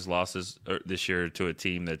Cowboys' losses this year to a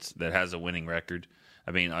team that has a winning record.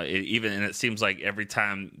 I mean, it seems like every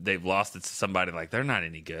time they've lost it to somebody, like they're not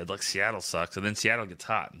any good. Like Seattle sucks, and then Seattle gets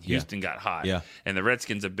hot, and Houston got hot, and the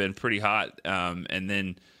Redskins have been pretty hot. And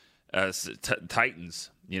then Titans,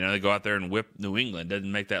 they go out there and whip New England.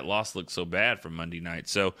 Doesn't make that loss look so bad from Monday night.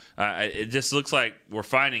 So it just looks like we're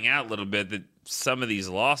finding out a little bit that some of these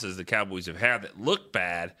losses the Cowboys have had that look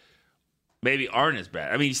bad maybe aren't as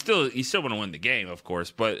bad. I mean, you still want to win the game, of course,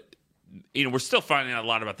 but we're still finding out a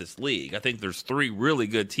lot about this league. I think there's 3 really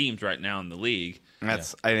good teams right now in the league. I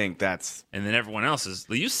think that's, and then everyone else is.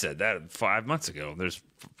 You said that 5 months ago. There's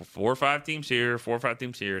 4 or 5 teams here, 4 or 5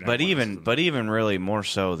 teams here. But even really more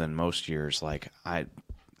so than most years. Like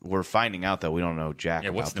we're finding out that we don't know jack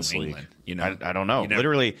about this league. I don't know.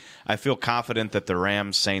 Literally, I feel confident that the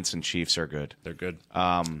Rams, Saints, and Chiefs are good. They're good.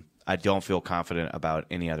 I don't feel confident about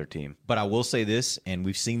any other team. But I will say this, and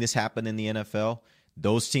we've seen this happen in the NFL.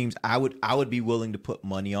 Those teams, I would be willing to put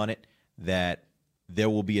money on it that there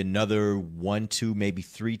will be another 1, 2, maybe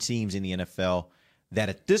 3 teams in the NFL that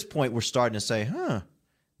at this point we're starting to say,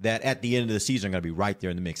 that at the end of the season are going to be right there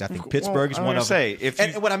in the mix. I think Pittsburgh is one of them.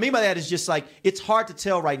 And what I mean by that is just like it's hard to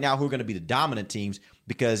tell right now who are going to be the dominant teams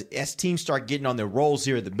because as teams start getting on their rolls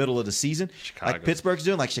here at the middle of the season, like Pittsburgh's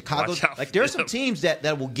doing, like Chicago, like there are some teams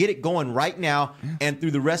that will get it going right now, and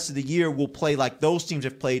through the rest of the year will play like those teams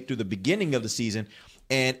have played through the beginning of the season.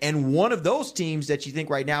 And one of those teams that you think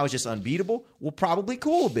right now is just unbeatable will probably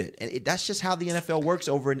cool a bit. And that's just how the NFL works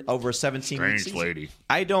over a 17-week season. Lady.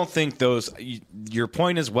 I don't think those – your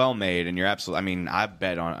point is well made, and you're absolutely – I mean, I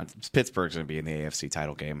bet on – Pittsburgh's going to be in the AFC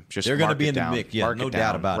title game. They're going to be in the mix, no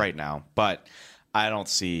doubt about it. Right now. But I don't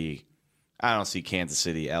see Kansas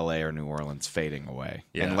City, LA, or New Orleans fading away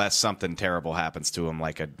unless something terrible happens to them,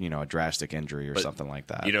 like a drastic injury or something like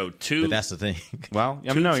that. But that's the thing. Well,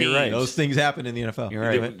 no, you're right. Those things happen in the NFL. You're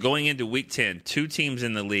right. Going into Week 10, 2 teams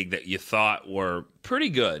in the league that you thought were pretty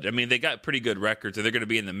good. I mean, they got pretty good records, and they're going to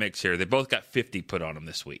be in the mix here. They both got 50 put on them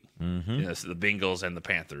this week. Mm-hmm. So the Bengals and the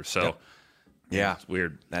Panthers. So. Yeah, it's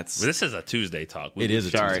weird. This is a Tuesday talk. It is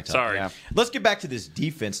a Tuesday talk. Sorry. Yeah. Let's get back to this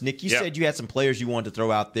defense. Nick, you said you had some players you wanted to throw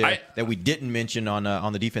out there that we didn't mention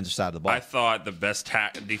on the defensive side of the ball. I thought the best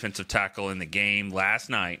defensive tackle in the game last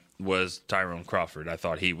night was Tyrone Crawford. I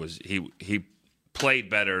thought he played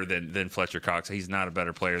better than Fletcher Cox. He's not a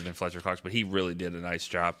better player than Fletcher Cox, but he really did a nice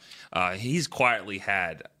job. He's quietly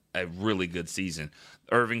had a really good season.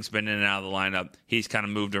 Irving's been in and out of the lineup. He's kind of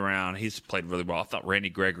moved around. He's played really well. I thought Randy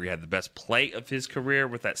Gregory had the best play of his career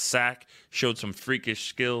with that sack. Showed some freakish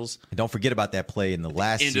skills. And don't forget about that play in the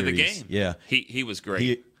last end of the game. Yeah, he was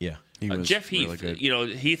great. He was Jeff Heath. Really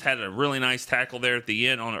good. Heath had a really nice tackle there at the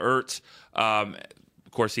end on Ertz.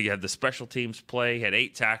 Of course, he had the special teams play. He had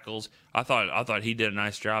 8 tackles. I thought he did a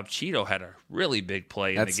nice job. Cheeto had a really big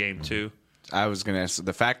play in the game too. I was going to ask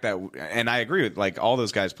the fact that, and I agree with, like, all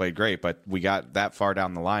those guys played great, but we got that far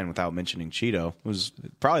down the line without mentioning Cheeto. It was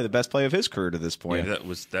probably the best play of his career to this point. Yeah,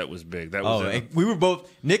 that was big. We were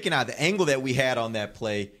both, Nick and I, the angle that we had on that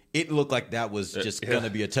play, it looked like that was just going to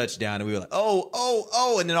be a touchdown, and we were like,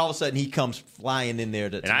 oh, and then all of a sudden he comes flying in there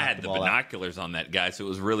to I had the binoculars on that guy, so it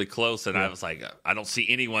was really close, and I was like, I don't see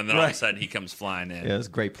anyone. Then all of a sudden he comes flying in. Yeah, it was a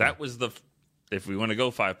great play. That was if we want to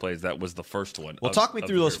go 5 plays, that was the first one. Well, talk me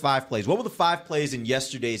through those 5 plays. What were the 5 plays in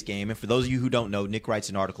yesterday's game? And for those of you who don't know, Nick writes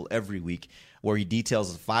an article every week where he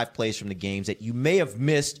details the 5 plays from the games that you may have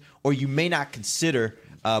missed or you may not consider,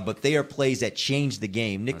 but they are plays that changed the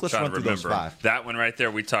game. Nick, let's run through those 5. That one right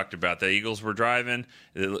there we talked about. The Eagles were driving.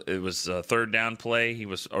 It was a 3rd down play.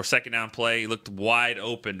 Or 2nd down play. He looked wide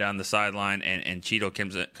open down the sideline, and Cheeto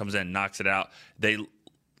comes in and knocks it out. They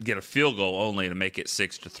get a field goal only to make it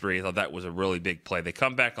 6-3. I thought that was a really big play. They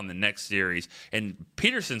come back on the next series, and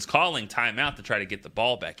Peterson's calling timeout to try to get the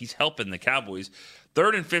ball back. He's helping the Cowboys.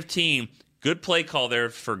 3rd and 15, good play call there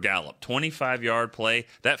for Gallup. 25-yard play.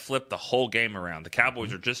 That flipped the whole game around. The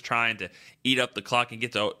Cowboys are just trying to eat up the clock and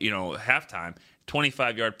get to halftime.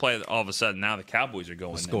 25-yard play. All of a sudden, now the Cowboys are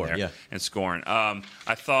going in there and scoring. I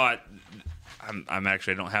thought I'm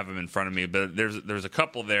actually, I don't have them in front of me, but there's a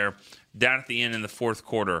couple there down at the end in the 4th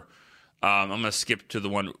quarter. I'm going to skip to the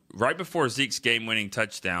one right before Zeke's game-winning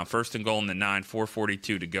touchdown, 1st and goal in the 9,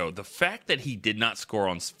 4:42 to go. The fact that he did not score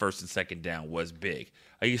on 1st and 2nd down was big.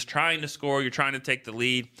 He's trying to score. You're trying to take the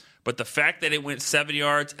lead. But the fact that it went 7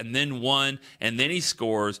 yards and then 1 and then he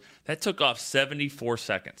scores, that took off 74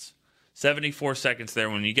 seconds. 74 seconds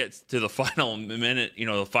there. When you get to the final minute,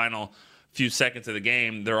 the final few seconds of the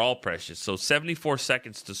game, they're all precious. So 74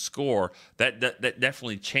 seconds to score, that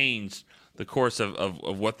definitely changed the course of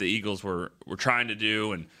what the Eagles were trying to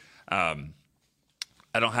do. And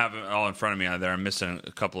I don't have it all in front of me there. I'm missing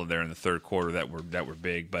a couple of there in the third quarter that were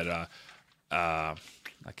big, but I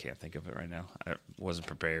can't think of it right now. I wasn't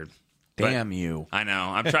prepared. Damn you. I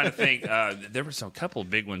know. I'm trying to think. There were some couple of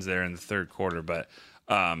big ones there in the third quarter, but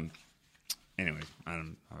anyway, I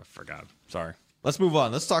forgot. Sorry. Let's move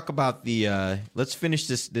on. Let's talk about let's finish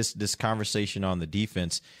this conversation on the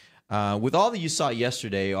defense. With all that you saw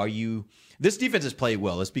yesterday, this defense has played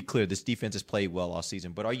well. Let's be clear. This defense has played well all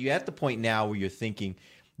season. But are you at the point now where you're thinking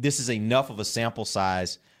this is enough of a sample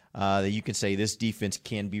size that you can say this defense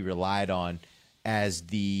can be relied on as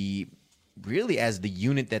the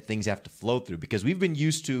unit that things have to flow through? Because we've been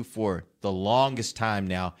used to for the longest time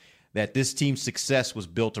now that this team's success was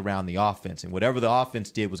built around the offense, and whatever the offense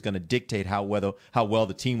did was going to dictate how well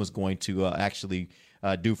the team was going to actually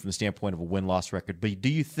do from the standpoint of a win-loss record. But do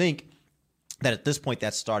you think that at this point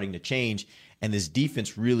that's starting to change, and this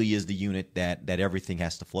defense really is the unit that everything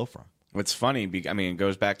has to flow from? It's funny. It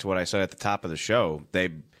goes back to what I said at the top of the show.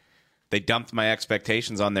 They dumped my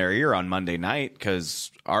expectations on their ear on Monday night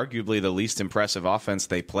because arguably the least impressive offense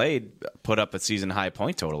they played put up a season-high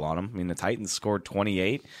point total on them. The Titans scored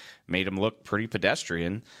 28, made them look pretty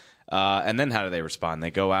pedestrian. And then how do they respond?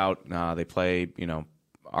 They go out, they play,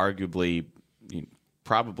 arguably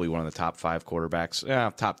probably one of the top 5 quarterbacks,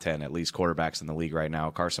 top 10 at least quarterbacks in the league right now.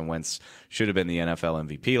 Carson Wentz should have been the NFL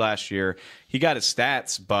MVP last year. He got his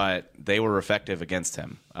stats, but they were effective against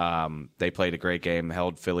him. They played a great game,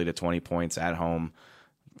 held Philly to 20 points at home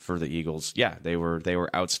for the Eagles. Yeah, they were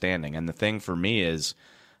outstanding. And the thing for me is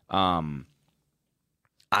I'm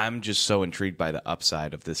just so intrigued by the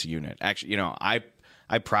upside of this unit. Actually,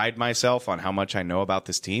 I pride myself on how much I know about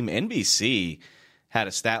this team. NBC had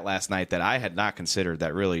a stat last night that I had not considered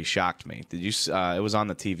that really shocked me. Did you? It was on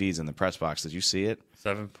the TVs in the press box. Did you see it?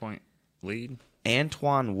 7-point lead.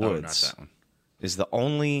 Antoine Woods not that one. is the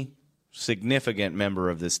only significant member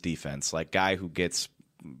of this defense, guy who gets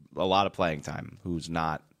a lot of playing time, who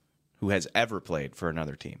has ever played for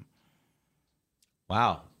another team.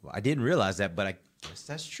 Wow, I didn't realize that, but I guess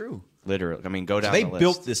that's true. Literally, go down. So they the list.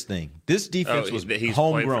 built this thing. This defense was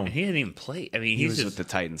homegrown. He didn't even play. He was with the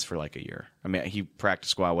Titans for a year. He practiced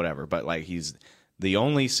squad, whatever. But he's the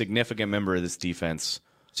only significant member of this defense.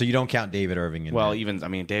 So you don't count David Irving in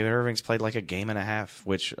that? David Irving's played a game and a half,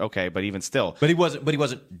 which okay, but even still. But he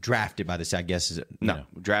wasn't drafted by this. I guess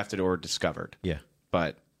drafted or discovered. Yeah.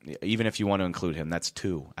 But even if you want to include him, that's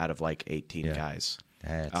 2 out of 18 guys.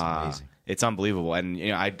 That's amazing. It's unbelievable. And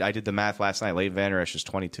I did the math last night. Leighton Vander Esch is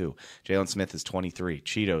 22. Jalen Smith is 23.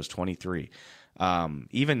 Cheeto's 23.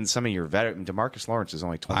 Even some of your veteran, DeMarcus Lawrence is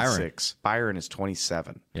only 26. Byron is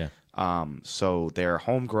 27. Yeah. So they're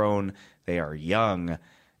homegrown. They are young,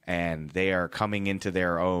 and they are coming into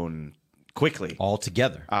their own quickly. All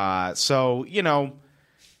together. So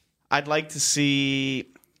I'd like to see.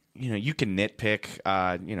 You can nitpick.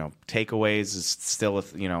 Takeaways is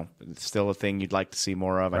still a thing you'd like to see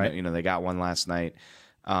more of. Right. I know, they got one last night.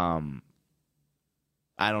 I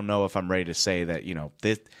don't know if I'm ready to say that.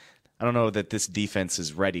 I don't know that this defense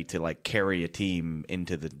is ready to carry a team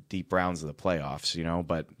into the deep rounds of the playoffs.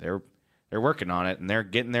 But they're working on it and they're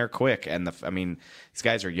getting there quick. And these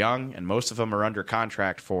guys are young and most of them are under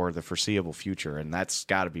contract for the foreseeable future, and that's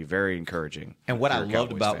got to be very encouraging. And what I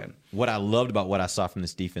loved about what I saw from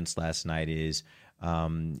this defense last night is,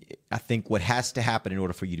 I think what has to happen in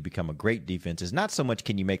order for you to become a great defense is not so much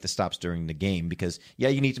can you make the stops during the game, because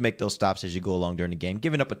you need to make those stops as you go along during the game.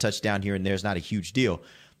 Giving up a touchdown here and there is not a huge deal.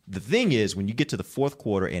 The thing is, when you get to the fourth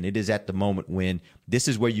quarter, and it is at the moment when this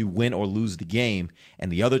is where you win or lose the game,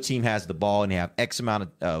 and the other team has the ball and they have X amount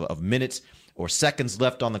of minutes or seconds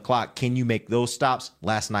left on the clock, can you make those stops?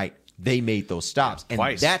 Last night, they made those stops. And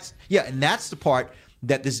twice. That's the part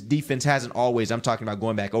that this defense hasn't always, I'm talking about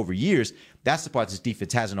going back over years, that's the part this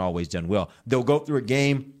defense hasn't always done well. They'll go through a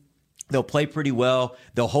game, they'll play pretty well,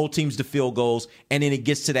 they'll hold teams to field goals, and then it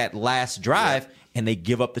gets to that last drive, and they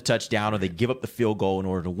give up the touchdown or they give up the field goal in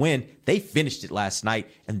order to win. They finished it last night,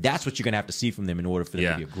 and that's what you're going to have to see from them in order for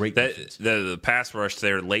them to be a great defense. The pass rush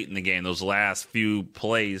there late in the game, those last few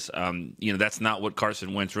plays, that's not what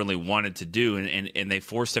Carson Wentz really wanted to do, and they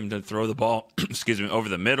forced him to throw the ball, over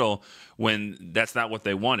the middle when that's not what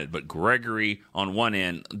they wanted. But Gregory on one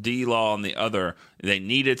end, D-Law on the other, they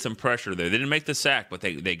needed some pressure there. They didn't make the sack, but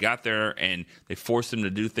they got there and they forced him to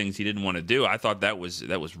do things he didn't want to do. I thought that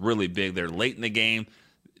was really big there late in the game.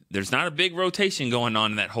 There's not a big rotation going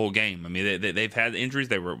on in that whole game. I mean, they've had injuries.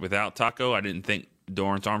 They were without Taco. I didn't think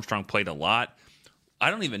Dorrance Armstrong played a lot.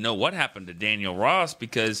 I don't even know what happened to Daniel Ross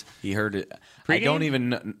because he heard it. Pre-game? I don't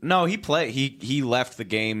even. No, he played. He left the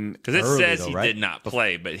game because it early, says though, he right? did not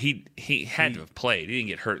play, but he had to have played. He didn't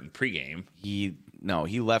get hurt in pregame. He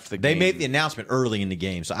left the game. They made the announcement early in the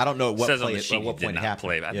game, so I don't know at what point it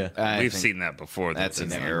happened. Play. We've seen that before. That's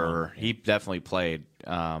an error. He definitely played.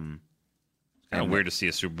 Kind of weird to see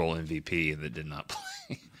a Super Bowl MVP that did not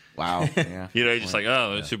play. Wow. Yeah. You're just like,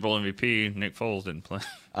 the Super Bowl MVP, Nick Foles didn't play.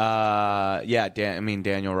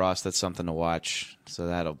 Daniel Ross, that's something to watch.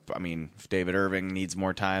 So if David Irving needs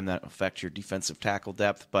more time, that affects your defensive tackle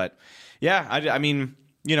depth. But, yeah, I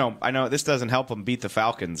know this doesn't help them beat the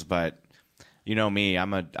Falcons, but you know me,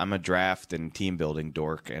 I'm a draft and team building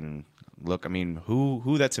dork. And look,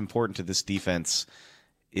 who that's important to this defense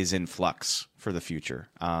is in flux for the future.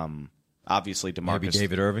 Obviously, DeMarcus. Maybe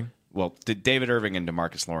David Irving. Well, David Irving and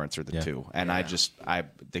DeMarcus Lawrence are the two, and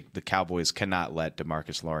the Cowboys cannot let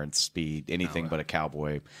DeMarcus Lawrence be anything but a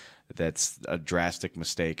Cowboy. That's a drastic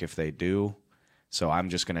mistake if they do. So I'm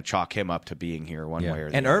just going to chalk him up to being here one way or the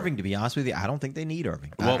other. And Irving, to be honest with you, I don't think they need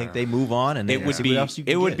Irving. I think they move on and it would see be what else you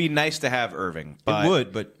can it would get. be nice to have Irving.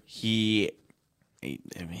 But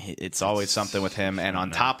it's always something with him. And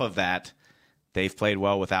on top of that, they've played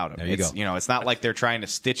well without him. There you go. It's not like they're trying to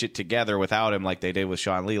stitch it together without him like they did with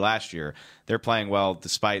Sean Lee last year. They're playing well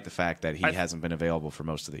despite the fact that he hasn't been available for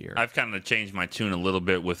most of the year. I've kind of changed my tune a little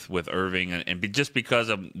bit with Irving, and just because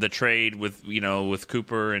of the trade with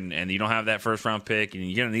Cooper, and you don't have that first round pick, and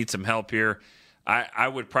you're going to need some help here. I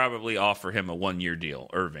would probably offer him a 1-year deal,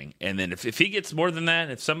 Irving, and then if he gets more than that,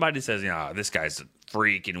 if somebody says, this guy's a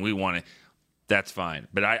freak and we want to. That's fine.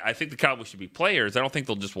 But I think the Cowboys should be players. I don't think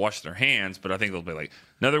they'll just wash their hands, but I think they'll be like,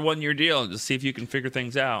 another 1-year deal and just see if you can figure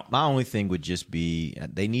things out. My only thing would just be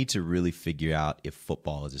they need to really figure out if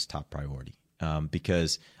football is his top priority.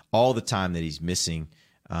 Because all the time that he's missing,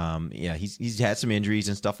 he's had some injuries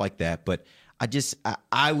and stuff like that. But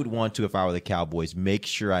I would want to, if I were the Cowboys, make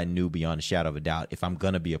sure I knew beyond a shadow of a doubt if I'm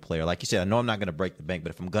going to be a player. Like you said, I know I'm not going to break the bank,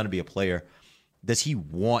 but if I'm going to be a player, does he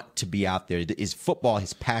want to be out there? Is football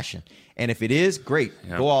his passion? And if it is, great,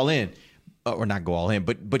 go all in, or not go all in,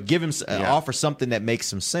 but give him offer something that makes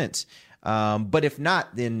some sense. But if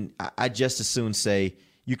not, then I just as soon say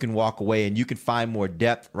you can walk away and you can find more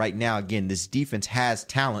depth. Right now, again, this defense has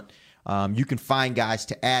talent. You can find guys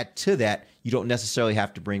to add to that. You don't necessarily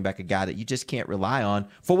have to bring back a guy that you just can't rely on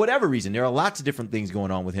for whatever reason. There are lots of different things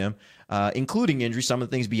going on with him, including injury, some of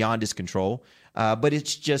the things beyond his control. But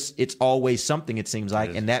it's always something, it seems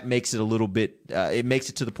like, and that makes it a little bit. It makes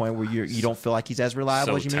it to the point where you don't feel like he's as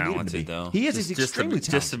reliable as you may need him to be. Though. He is. He's extremely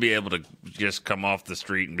talented. Just to be able to just come off the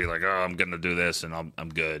street and be like, "Oh, I'm going to do this, and I'm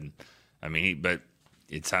good." I mean, but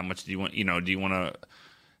it's how much do you want? Do you want to?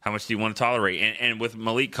 How much do you want to tolerate? And with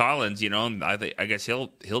Malik Collins, I guess he'll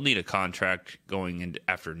need a contract going into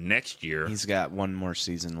after next year. He's got one more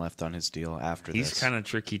season left on his deal after this. He's kind of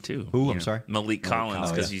tricky too. Who? I'm sorry, Malik Collins,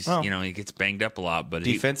 because he's he gets banged up a lot. But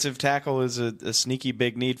defensive tackle is a sneaky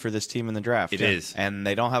big need for this team in the draft. It is, and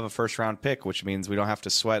they don't have a first round pick, which means we don't have to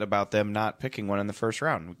sweat about them not picking one in the first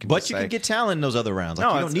round. But you can get talent in those other rounds.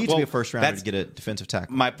 Like, you don't need to be a first rounder to get a defensive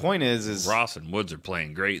tackle. My point is Ross and Woods are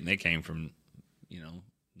playing great, and they came from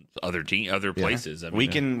other places. I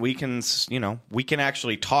mean, we can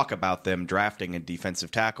actually talk about them drafting a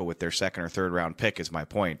defensive tackle with their second or third round pick is my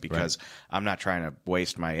point, because I'm not trying to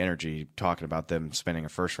waste my energy talking about them spending a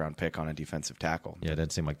first round pick on a defensive tackle. Yeah, it doesn't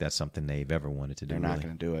seem like that's something they've ever wanted to do. They're not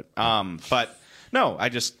going to do it. But no,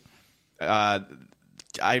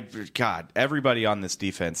 everybody on this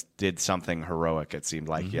defense did something heroic, it seemed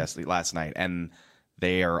like last night, and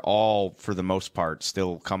they are all, for the most part,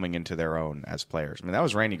 still coming into their own as players. I mean, that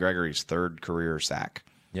was Randy Gregory's third career sack,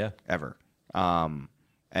 ever. And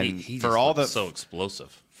he for all the so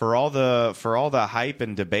explosive, for all the hype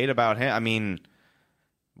and debate about him, I mean,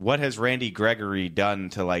 what has Randy Gregory done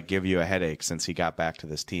to give you a headache since he got back to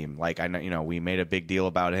this team? I know, we made a big deal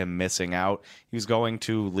about him missing out. He was going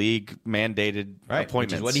to league mandated appointments,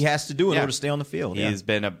 which is what he has to do in order to stay on the field. He has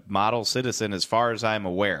been a model citizen, as far as I'm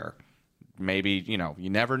aware. Maybe, you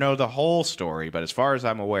never know the whole story, but as far as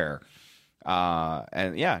I'm aware,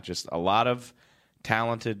 And yeah, just a lot of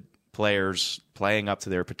talented players playing up to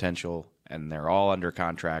their potential, and they're all under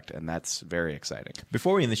contract, and that's very exciting.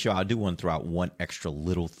 Before we end the show, I do want to throw out one extra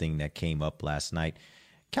little thing that came up last night.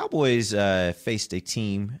 Cowboys faced a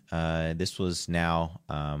team. This was now,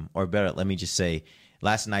 or better, let me just say,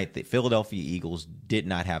 last night the Philadelphia Eagles did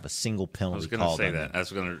not have a single penalty called.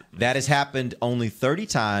 That has happened only 30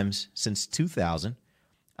 times since 2000.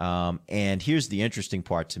 And here's the interesting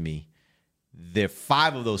part to me.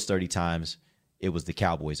 5 of those 30 times, it was the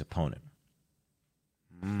Cowboys' opponent.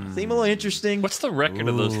 Seem a little interesting. What's the record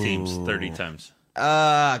of those teams 30 times?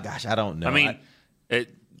 Gosh, I don't know. I mean,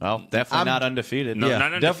 definitely not undefeated. No,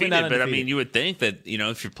 not undefeated, not but I mean, you would think that,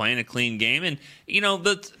 if you're playing a clean game, and,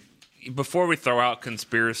 before we throw out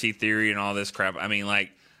conspiracy theory and all this crap, I mean,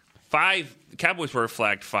 Cowboys were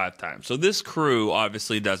flagged 5 times. So this crew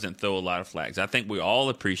obviously doesn't throw a lot of flags. I think we all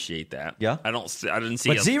appreciate that. Yeah. I didn't see.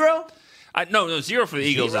 But 0? No, 0 for the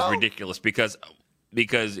Eagles is ridiculous because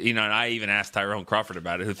and I even asked Tyrone Crawford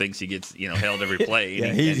about it, who thinks he gets held every play.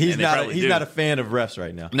 Yeah, he's not a fan of refs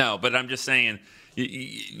right now. No, but I'm just saying,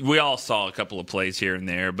 we all saw a couple of plays here and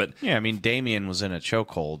there. But yeah, I mean, Damian was in a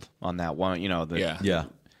chokehold on that one.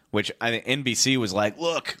 Which I think NBC was like,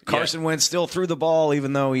 look, Carson Wentz still threw the ball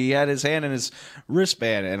even though he had his hand in his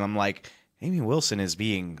wristband, and I'm like, Amy Wilson is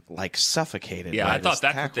being suffocated. Yeah, I thought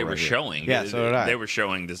that's what they were showing. Yeah, so did I. They were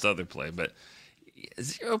showing this other play, but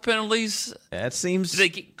 0 penalties. That seems. Did they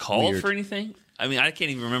get called weird. for anything? I mean, I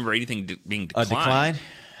can't even remember anything being declined. A decline?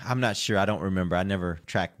 I'm not sure. I don't remember. I never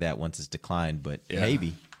tracked that once it's declined, but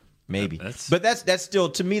maybe. But that's still,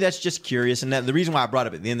 to me, that's just curious. And the reason why I brought it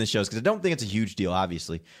up at the end of the show is because I don't think it's a huge deal,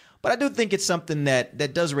 obviously. But I do think it's something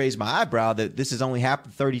that does raise my eyebrow that this has only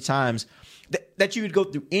happened 30 times. That you would go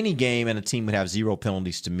through any game and a team would have 0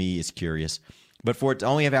 penalties, to me, is curious. But for it to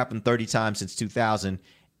only have happened 30 times since 2000,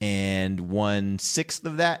 and 1/6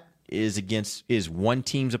 of that is one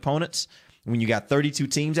team's opponents. When you got 32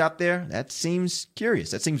 teams out there, that seems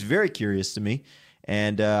curious. That seems very curious to me.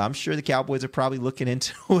 And I'm sure the Cowboys are probably looking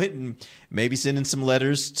into it and maybe sending some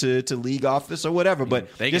letters to league office or whatever.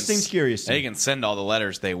 But this seems curious to me. They can send all the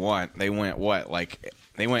letters they want. They went,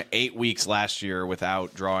 they went 8 weeks last year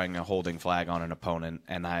without drawing a holding flag on an opponent.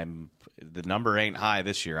 And the number ain't high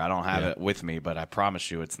this year. I don't have it with me, but I promise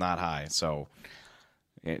you it's not high. So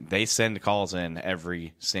they send calls in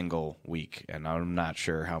every single week, and I'm not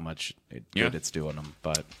sure how much good it's doing them.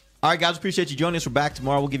 But all right, guys, appreciate you joining us. We're back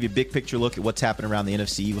tomorrow. We'll give you a big picture look at what's happening around the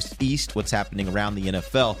NFC East, what's happening around the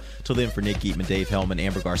NFL. Till then, for Nick Eatman, Dave Hellman,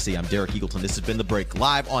 Amber Garcia, I'm Derek Eagleton. This has been The Break,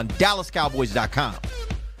 live on DallasCowboys.com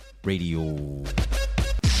radio.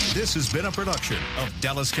 This has been a production of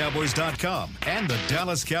DallasCowboys.com and the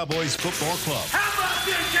Dallas Cowboys Football Club. How about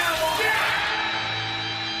this, Cowboys?